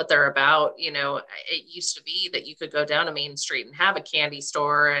they're about. It used to be that you could go down to Main Street and have a candy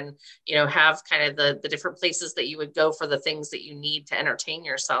store and, have kind of the different places that you would go for the things that you need to entertain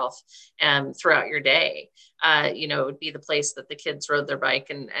yourself throughout your day. It would be the place that the kids rode their bike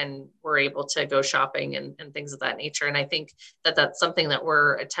and were able to go shopping and things of that nature. And I think that that's something that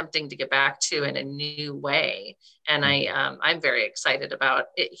we're attempting to get back to in a new way. And I'm very excited about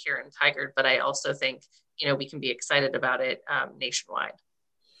it here in Tigard, but I also think, we can be excited about it nationwide.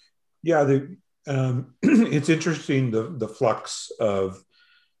 Yeah, it's interesting, the flux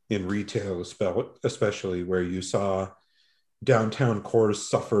in retail, especially where you saw downtown cores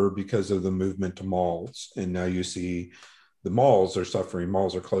suffer because of the movement to malls. And now you see the malls are suffering,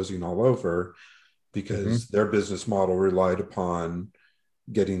 malls are closing all over because their business model relied upon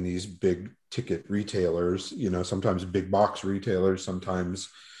getting these big ticket retailers, sometimes big box retailers, sometimes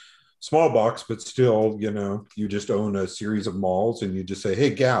small box, but still, you just own a series of malls and you just say,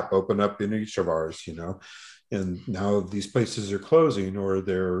 hey, Gap, open up in each of ours, and now these places are closing or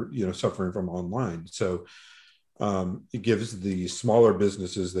they're, suffering from online. So it gives the smaller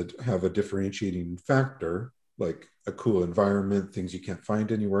businesses that have a differentiating factor, like a cool environment, things you can't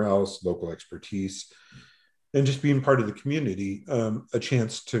find anywhere else, local expertise, and just being part of the community, a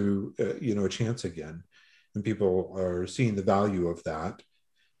chance again. And people are seeing the value of that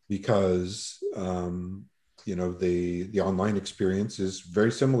because, the online experience is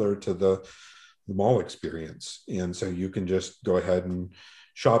very similar to the mall experience. And so you can just go ahead and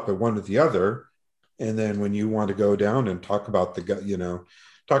shop at one or the other. And then when you want to go down and talk about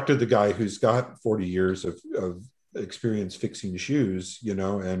talk to the guy who's got 40 years of experience fixing shoes,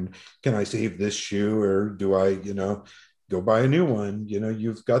 and can I save this shoe or do I, go buy a new one?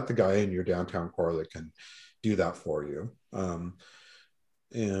 You've got the guy in your downtown core that can do that for you.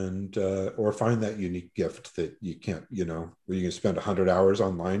 Or find that unique gift that you can't, where you can spend 100 hours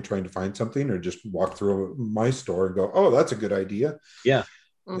online trying to find something, or just walk through my store and go, oh, that's a good idea. Yeah.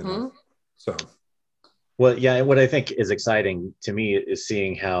 So. Well, yeah, what I think is exciting to me is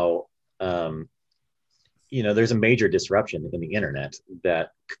seeing how, there's a major disruption in the internet that,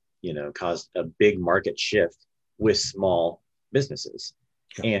 caused a big market shift with small businesses.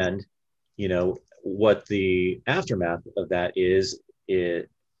 Yeah. And, what the aftermath of that is,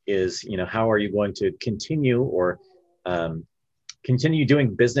 how are you going to continue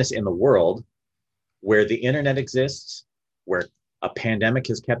doing business in the world where the internet exists, where a pandemic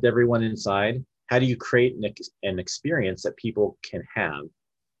has kept everyone inside? How do you create an experience that people can have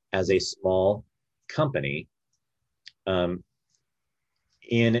as a small company in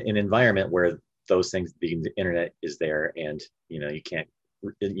an environment where those things, the internet is there and, you can't,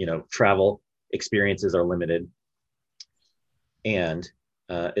 travel experiences are limited. And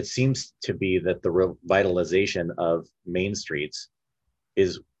it seems to be that the revitalization of Main Streets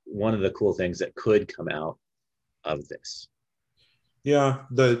is one of the cool things that could come out of this. Yeah,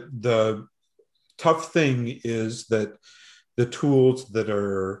 the tough thing is that the tools that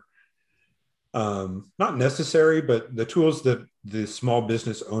are not necessary, but the tools that the small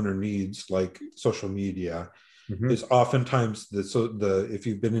business owner needs, like social media, is oftentimes if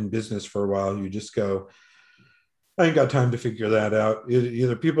you've been in business for a while, you just go, I ain't got time to figure that out.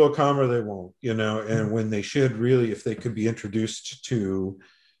 Either people will come or they won't, and when they should really, if they could be introduced to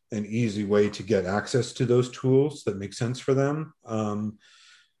an easy way to get access to those tools that make sense for them,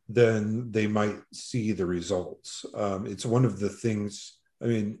 then they might see the results. It's one of the things, I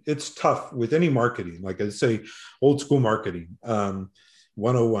mean, it's tough with any marketing. Like I say, old school marketing,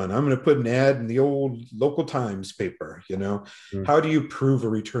 101, I'm going to put an ad in the old local Times paper, you know. How do you prove a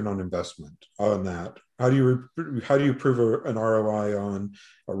return on investment on that? How do you prove an ROI on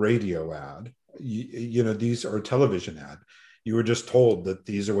a radio ad? You know, these are a television ad. You were just told that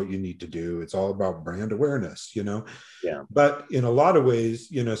these are what you need to do. It's all about brand awareness, you know? Yeah. But in a lot of ways,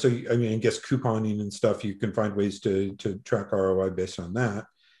 you know, so I mean, I guess couponing and stuff, you can find ways to track ROI based on that.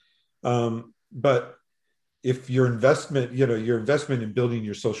 But if your investment, you know, your investment in building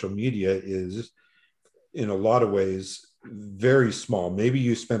your social media is in a lot of ways very small. Maybe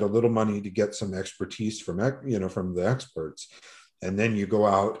you spend a little money to get some expertise from, you know, from the experts, and then you go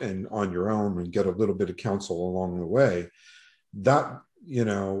out and on your own and get a little bit of counsel along the way. That, you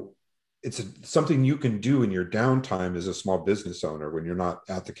know, it's something you can do in your downtime as a small business owner when you're not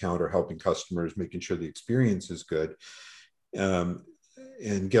at the counter helping customers, making sure the experience is good,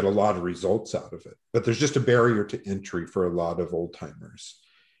 and get a lot of results out of it. But there's just a barrier to entry for a lot of old timers,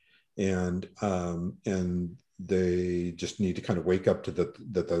 and they just need to kind of wake up to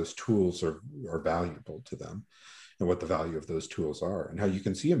that those tools are valuable to them, and what the value of those tools are, and how you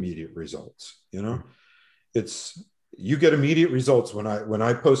can see immediate results. You know, you get immediate results when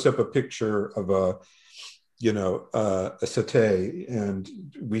I post up a picture of a satay, and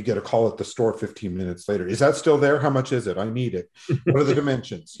we get a call at the store 15 minutes later. Is that still there? How much is it? I need it. What are the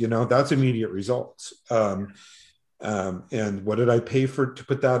dimensions? You know, that's immediate results. And what did I pay to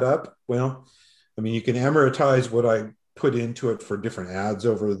put that up? Well, I mean, you can amortize what I put into it for different ads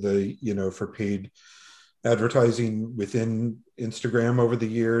over the, you know, for paid advertising within Instagram over the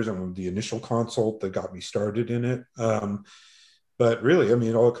years, and the initial consult that got me started in it. But really, I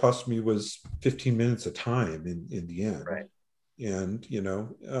mean, all it cost me was 15 minutes of time in the end. Right. And, you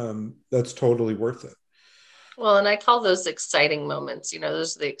know, that's totally worth it. Well, and I call those exciting moments. You know,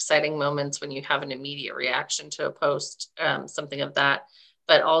 those are the exciting moments when you have an immediate reaction to a post, something of that.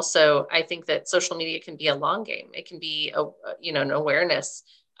 But also, I think that social media can be a long game. It can be, an awareness.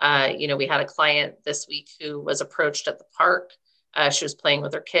 We had a client this week who was approached at the park. She was playing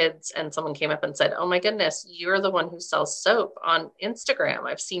with her kids, and someone came up and said, "Oh my goodness, you're the one who sells soap on Instagram.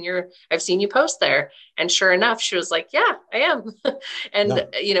 I've seen you post there." And sure enough, she was like, "Yeah, I am." And,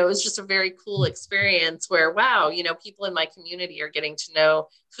 it was just a very cool experience where, wow, people in my community are getting to know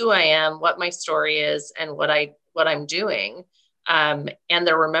who I am, what my story is, and what I'm doing. And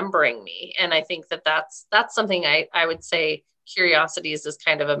they're remembering me. And I think that's something I would say Curiosities is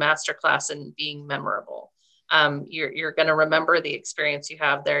kind of a masterclass in being memorable. You're going to remember the experience you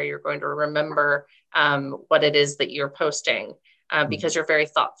have there. You're going to remember what it is that you're posting because you're very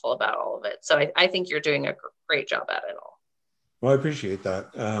thoughtful about all of it. So I think you're doing a great job at it all. Well, I appreciate that.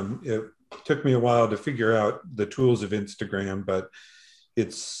 It took me a while to figure out the tools of Instagram, but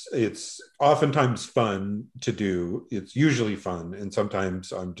it's oftentimes fun to do. It's usually fun. And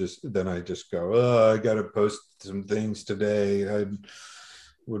sometimes I just go, oh, I got to post some things today. I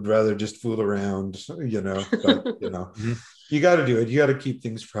would rather just fool around, but you got to do it. You got to keep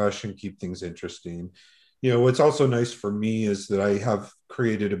things fresh and keep things interesting. What's also nice for me is that I have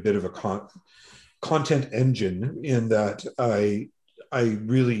created a bit of a content engine in that I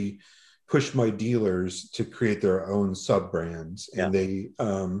really push my dealers to create their own sub brands, and they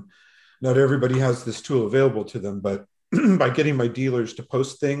not everybody has this tool available to them, but by getting my dealers to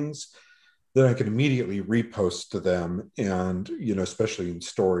post things, then I can immediately repost to them, and especially in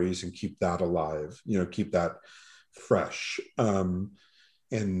stories, and keep that alive, keep that fresh,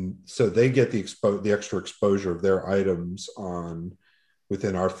 and so they get the extra exposure of their items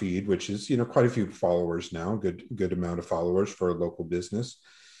within our feed, which is quite a few followers now, good amount of followers for a local business.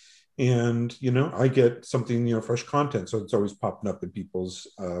 And, I get something, fresh content. So it's always popping up in people's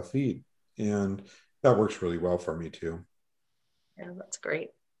feed. And that works really well for me too. Yeah, that's great.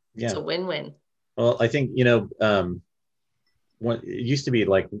 Yeah. It's a win-win. Well, I think, it used to be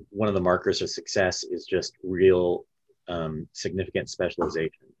like one of the markers of success is just real significant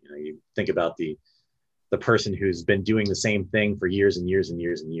specialization. You think about the person who's been doing the same thing for years and years and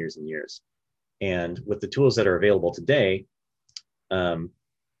years and years and years. And with the tools that are available today,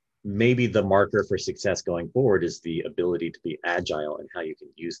 maybe the marker for success going forward is the ability to be agile and how you can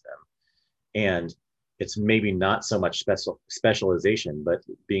use them. And it's maybe not so much specialization, but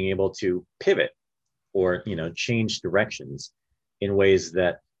being able to pivot or, change directions in ways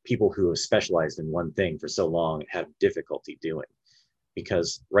that people who have specialized in one thing for so long have difficulty doing.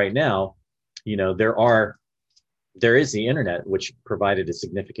 Because right now, there are there is the internet, which provided a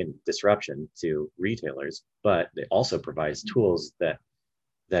significant disruption to retailers, but it also provides tools that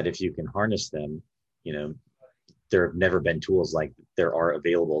if you can harness them, you know, there have never been tools like there are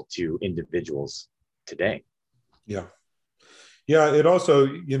available to individuals today. Yeah. Yeah. It also,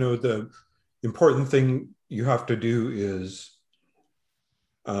 the important thing you have to do is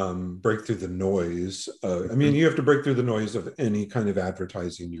break through the noise. I mean, you have to break through the noise of any kind of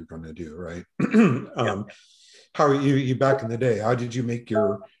advertising you're going to do, right? How you back in the day, how did you make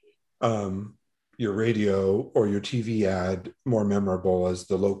your radio or your TV ad more memorable as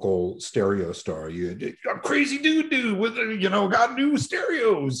the local stereo star? You a crazy dude with got new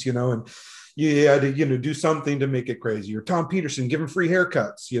stereos, and you had to do something to make it crazy. Or Tom Peterson giving free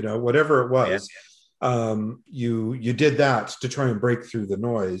haircuts, whatever it was. You did that to try and break through the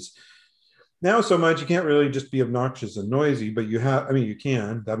noise. Now so much you can't really just be obnoxious and noisy, but you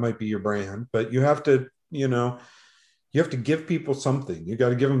can, that might be your brand, but you have to give people something. You got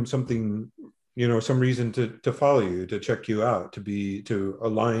to give them something, some reason to follow you, to check you out, to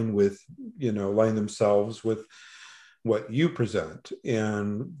align themselves with what you present.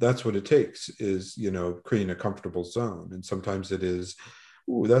 And that's what it takes, is, creating a comfortable zone. And sometimes it is,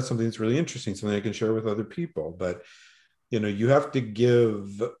 ooh, that's something that's really interesting, something I can share with other people. But you have to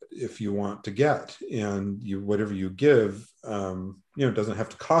give if you want to get, and whatever you give, it doesn't have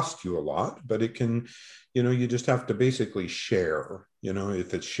to cost you a lot, but it can, you just have to basically share.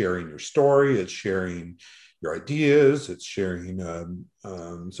 If it's sharing your story, it's sharing your ideas, it's sharing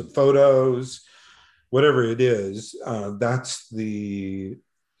some photos, whatever it is. That's the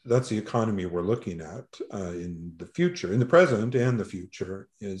economy we're looking at in the future, in the present, and the future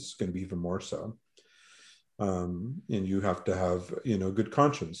is going to be even more so. And you have to have, good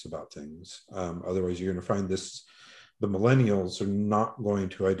conscience about things. Otherwise, you're going to find the millennials are not going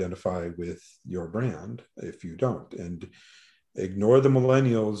to identify with your brand if you don't. And ignore the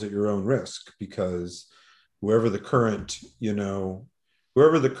millennials at your own risk, because whoever the current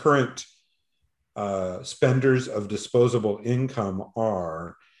spenders of disposable income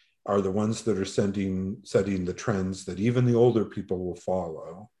are the ones that are setting the trends that even the older people will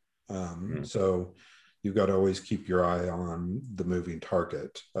follow. So you've got to always keep your eye on the moving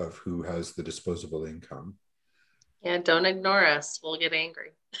target of who has the disposable income. Yeah, don't ignore us. We'll get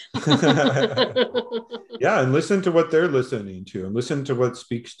angry. Yeah, and listen to what they're listening to, and listen to what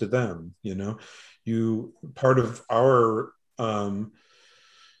speaks to them. Part of our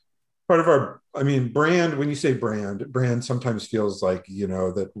brand, when you say brand sometimes feels like,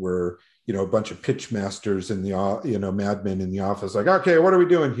 that we're, a bunch of pitch masters in the, madmen in the office, like, okay, what are we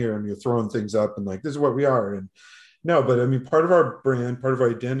doing here? And you're throwing things up and like, this is what we are. And no, but part of our brand, part of our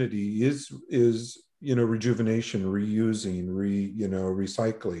identity is, rejuvenation, reusing,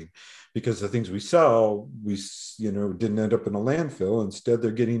 recycling, because the things we sell, didn't end up in a landfill. Instead,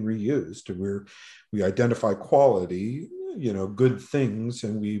 they're getting reused. We identify quality, good things,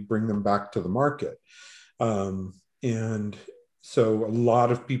 and we bring them back to the market. And so a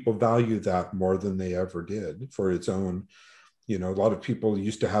lot of people value that more than they ever did for its own. A lot of people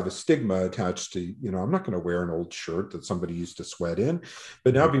used to have a stigma attached to, I'm not going to wear an old shirt that somebody used to sweat in.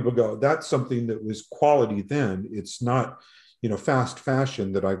 But now people go, that's something that was quality then. It's not, fast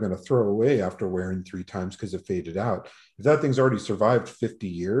fashion that I'm going to throw away after wearing 3 times because it faded out. If that thing's already survived 50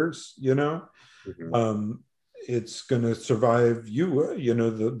 years, it's going to survive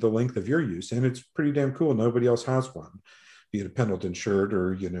the length of your use. And it's pretty damn cool. Nobody else has one, be it a Pendleton shirt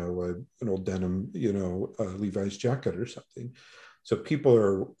or, an old denim, Levi's jacket or something. So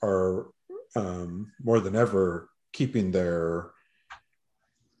people are more than ever keeping their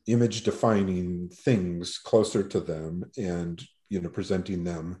image defining things closer to them, and, presenting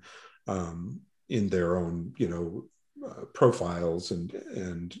them in their own, profiles, and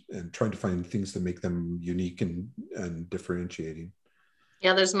trying to find things that make them unique and differentiating.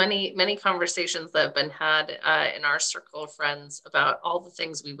 Yeah, there's many conversations that have been had in our circle of friends about all the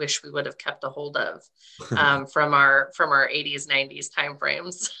things we wish we would have kept a hold of from our 80s, 90s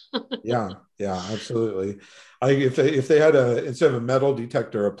timeframes. Yeah, absolutely. If they had instead of a metal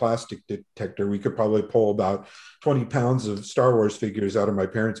detector, a plastic detector, we could probably pull about 20 pounds of Star Wars figures out of my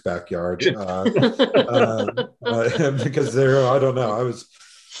parents' backyard because I don't know, I was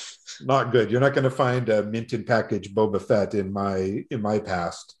not good. You're not going to find a mint in package Boba Fett in my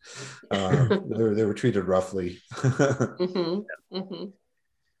past. They were treated roughly. Mm-hmm. Mm-hmm.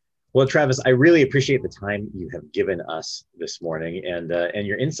 Well, Travis, I really appreciate the time you have given us this morning, and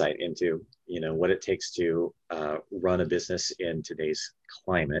your insight into what it takes to run a business in today's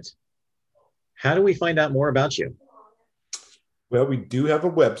climate. How do we find out more about you? Well, we do have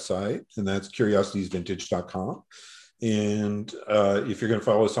a website, and that's curiositiesvintage.com. And if you're going to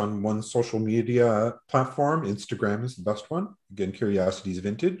follow us on one social media platform, Instagram is the best one. Again, Curiosities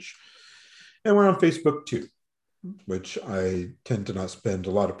Vintage. And we're on Facebook too, which I tend to not spend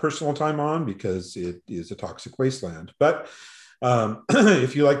a lot of personal time on because it is a toxic wasteland. But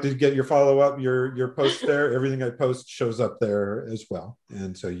if you like to get your follow-up, your posts there, everything I post shows up there as well.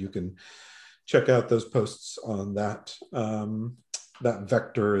 And so you can check out those posts on that that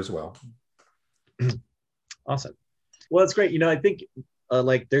vector as well. Awesome. Well, it's great. I think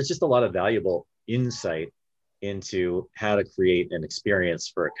like there's just a lot of valuable insight into how to create an experience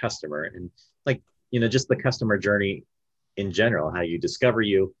for a customer, and like, just the customer journey in general, how you discover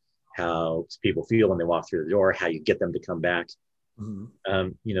you, how people feel when they walk through the door, how you get them to come back.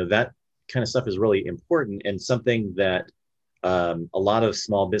 That kind of stuff is really important, and something that a lot of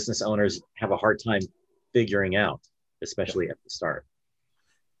small business owners have a hard time figuring out, especially at the start.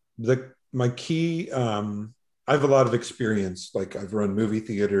 My key, I have a lot of experience. Like I've run movie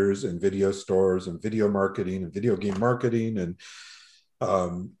theaters and video stores and video marketing and video game marketing and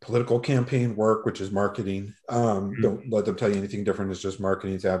political campaign work, which is marketing. Don't let them tell you anything different. It's just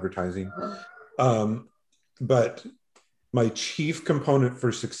marketing, it's advertising. But my chief component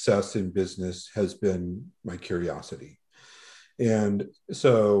for success in business has been my curiosity. And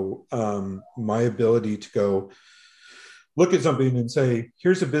so my ability to go look at something and say,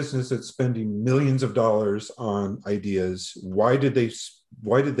 here's a business that's spending millions of dollars on ideas. Why did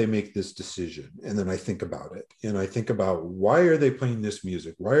they make this decision? And then I think about it. And I think about, why are they playing this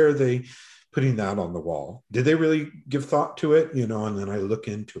music? Why are they putting that on the wall? Did they really give thought to it? And then I look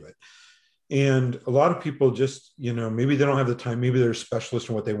into it. And a lot of people just, maybe they don't have the time. Maybe they're specialists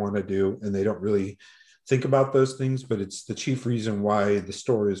in what they want to do, and they don't really think about those things. But it's the chief reason why the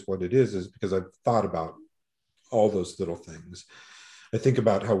store is what it is because I've thought about all those little things. I think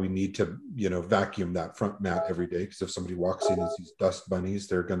about how we need to, vacuum that front mat every day, because if somebody walks in and sees dust bunnies,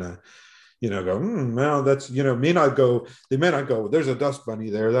 they're gonna, go, well, that's, they may not go, there's a dust bunny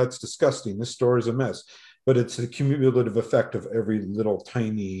there, that's disgusting, this store is a mess. But it's the cumulative effect of every little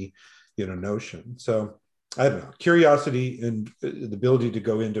tiny, notion. So I don't know, curiosity and the ability to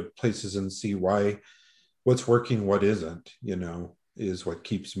go into places and see what's working, what isn't, is what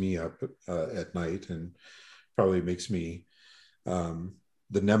keeps me up at night, and probably makes me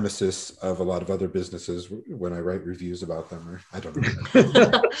the nemesis of a lot of other businesses when I write reviews about them, or I don't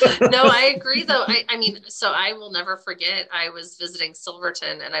know. No, I agree though. I mean, so I will never forget, I was visiting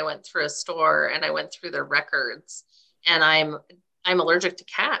Silverton and I went through a store and I went through their records, and I'm allergic to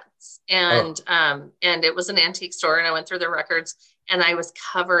cats, and it was an antique store, and I went through their records and I was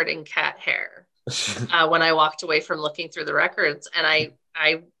covered in cat hair when I walked away from looking through the records, and I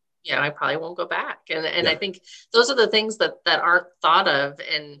probably won't go back. And I think those are the things that aren't thought of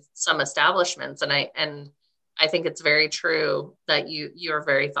in some establishments. And I think it's very true that you're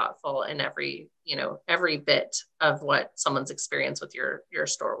very thoughtful in every bit of what someone's experience with your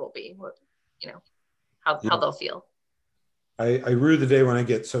store will be, how they'll feel. I rue the day when I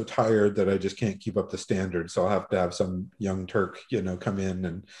get so tired that I just can't keep up the standards. So I'll have to have some young Turk, come in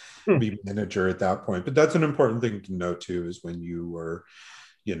and be manager at that point. But that's an important thing to know too, is when you are,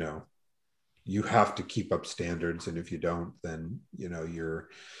 you have to keep up standards. And if you don't, then, you're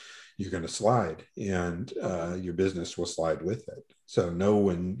going to slide, and your business will slide with it. So know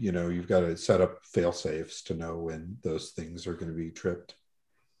when, you've got to set up fail safes to know when those things are going to be tripped.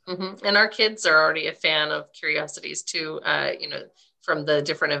 Mm-hmm. And our kids are already a fan of Curiosities too, from the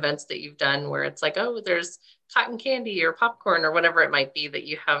different events that you've done, where it's like, oh, there's cotton candy or popcorn or whatever it might be that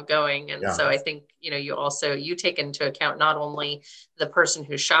you have going. And so I think, you take into account not only the person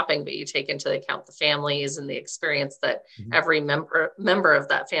who's shopping, but you take into account the families and the experience that every member of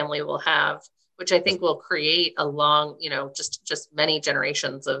that family will have, which I think will create a long, just many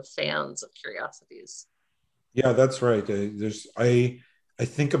generations of fans of Curiosities. Yeah, that's right. I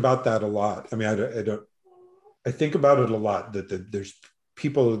think about that a lot. I mean, I think about it a lot, that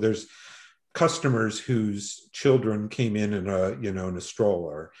there's customers whose children came in a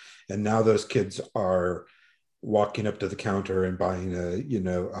stroller, and now those kids are walking up to the counter and buying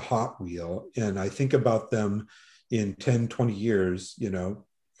a Hot Wheel. And I think about them in 10, 20 years,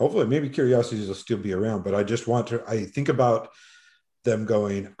 hopefully maybe Curiosities will still be around, but I think about them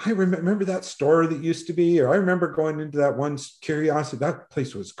going, I remember that store that used to be, or I remember going into that one Curiosity, that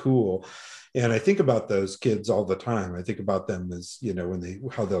place was cool. And I think about those kids all the time. I think about them as,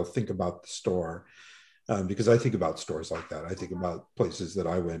 how they'll think about the store. Because I think about stores like that. I think about places that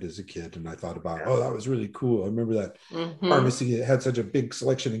I went as a kid, and I thought about, oh, that was really cool. I remember that pharmacy. It had such a big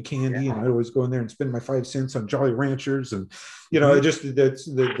selection of candy, and I'd always go in there and spend my 5 cents on Jolly Ranchers. And, that's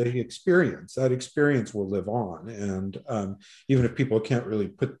the experience. That experience will live on. And even if people can't really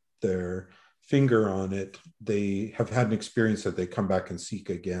put their finger on it, they have had an experience that they come back and seek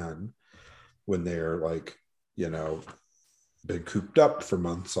again when they're like, been cooped up for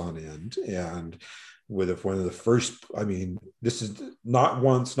months on end. And with one of the first, this is not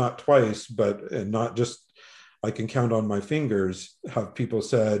once, not twice, and not just, I can count on my fingers, have people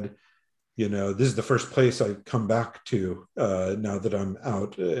said, this is the first place I come back to now that I'm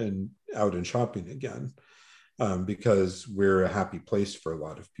out and shopping again, because we're a happy place for a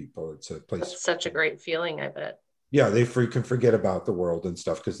lot of people. It's a place. That's such a great feeling, I bet. Yeah, they can forget about the world and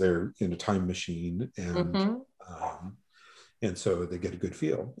stuff because they're in a time machine, and so they get a good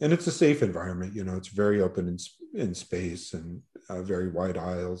feel. And it's a safe environment. It's very open in space and very wide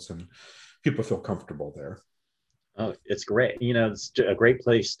aisles, and people feel comfortable there. Oh, it's great. It's a great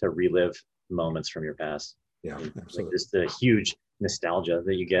place to relive moments from your past. Yeah, absolutely. Like just the huge nostalgia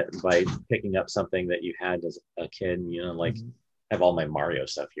that you get by picking up something that you had as a kid. I have all my Mario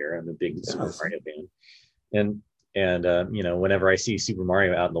stuff here. I'm a big Super Mario fan. And whenever I see Super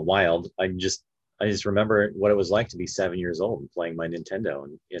Mario out in the wild, I just remember what it was like to be 7 years old and playing my Nintendo,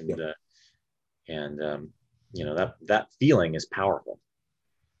 that feeling is powerful.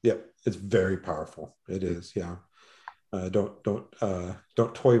 Yeah, it's very powerful. It is. Yeah. Don't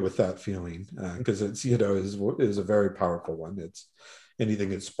toy with that feeling, because it's is a very powerful one. It's anything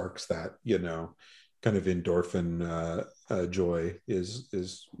that sparks that kind of endorphin joy is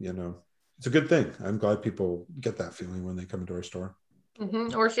it's a good thing. I'm glad people get that feeling when they come into our store.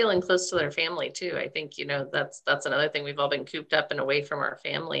 Or feeling close to their family too. I think that's another thing. We've all been cooped up and away from our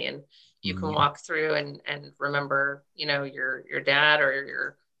family, and you can walk through and remember your dad or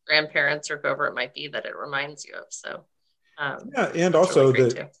your grandparents or whoever it might be that it reminds you of. So and also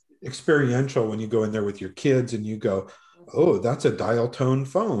really experiential, when you go in there with your kids and you go, oh, that's a dial tone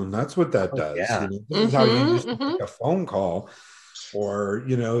phone, that's what that does. This is how you used to make a phone call. Or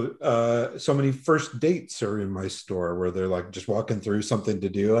so many first dates are in my store where they're like just walking through something to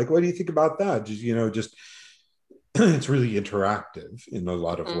do, like, what do you think about that? Just it's really interactive in a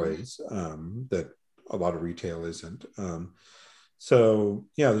lot of ways that a lot of retail isn't. So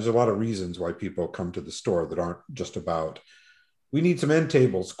yeah, there's a lot of reasons why people come to the store that aren't just about, we need some end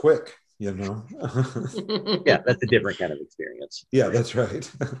tables quick, Yeah, that's a different kind of experience. Yeah, that's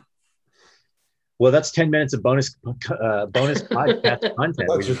right. Well, that's 10 minutes of bonus podcast content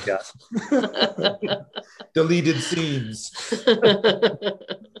we just got. Deleted scenes.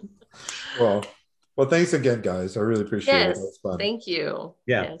 Well, thanks again, guys. I really appreciate it. It was fun. Thank you.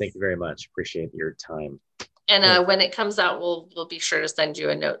 Yeah, Thank you very much. Appreciate your time. And when it comes out, we'll be sure to send you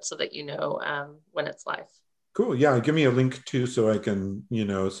a note so that when it's live. Cool. Yeah, give me a link too so I can,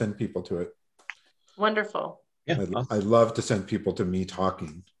 send people to it. Wonderful. Yeah, I love to send people to me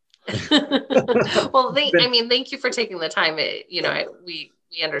talking. Well, thank you for taking the time. We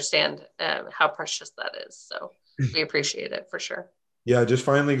understand how precious that is, so we appreciate it for sure. Yeah, I just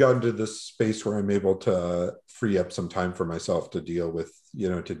finally got into this space where I'm able to free up some time for myself to deal with,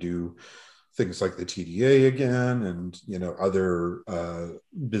 to do things like the TDA again, and other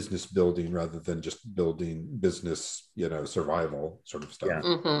business building rather than just building business, survival sort of stuff.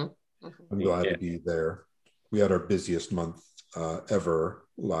 Yeah. I'm glad to be there. We had our busiest month ever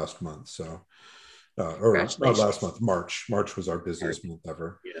last month, so or not last month, March was our busiest month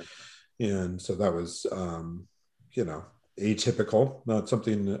ever. And so that was atypical, not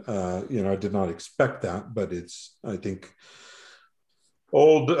something I did not expect that, but it's, I think,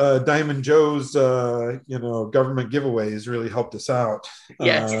 old Diamond Joe's government giveaways really helped us out.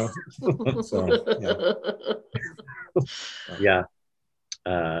 Yes. Yeah,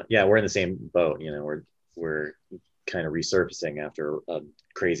 we're in the same boat. We're kind of resurfacing after a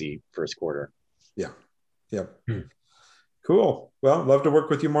crazy first quarter. Yeah. Cool. Well, love to work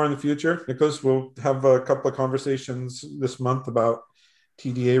with you more in the future, Nicholas. We'll have a couple of conversations this month about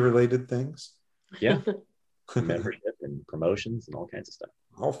TDA related things. Yeah. Membership and promotions and all kinds of stuff.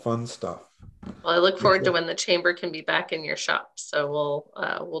 All fun stuff. Well, I look forward to when the chamber can be back in your shop. So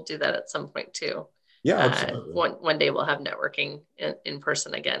we'll do that at some point too. Yeah, absolutely. One day we'll have networking in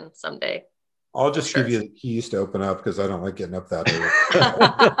person again someday. I'll just give you the keys to open up because I don't like getting up that early.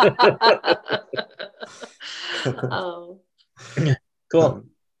 Oh. Cool.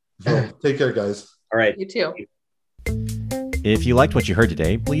 Well, take care, guys. All right. You too. If you liked what you heard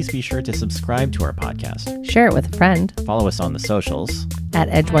today, please be sure to subscribe to our podcast. Share it with a friend. Follow us on the socials At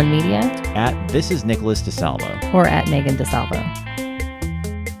Edge One Media. at This is Nicholas DeSalvo. Or at Megan DeSalvo.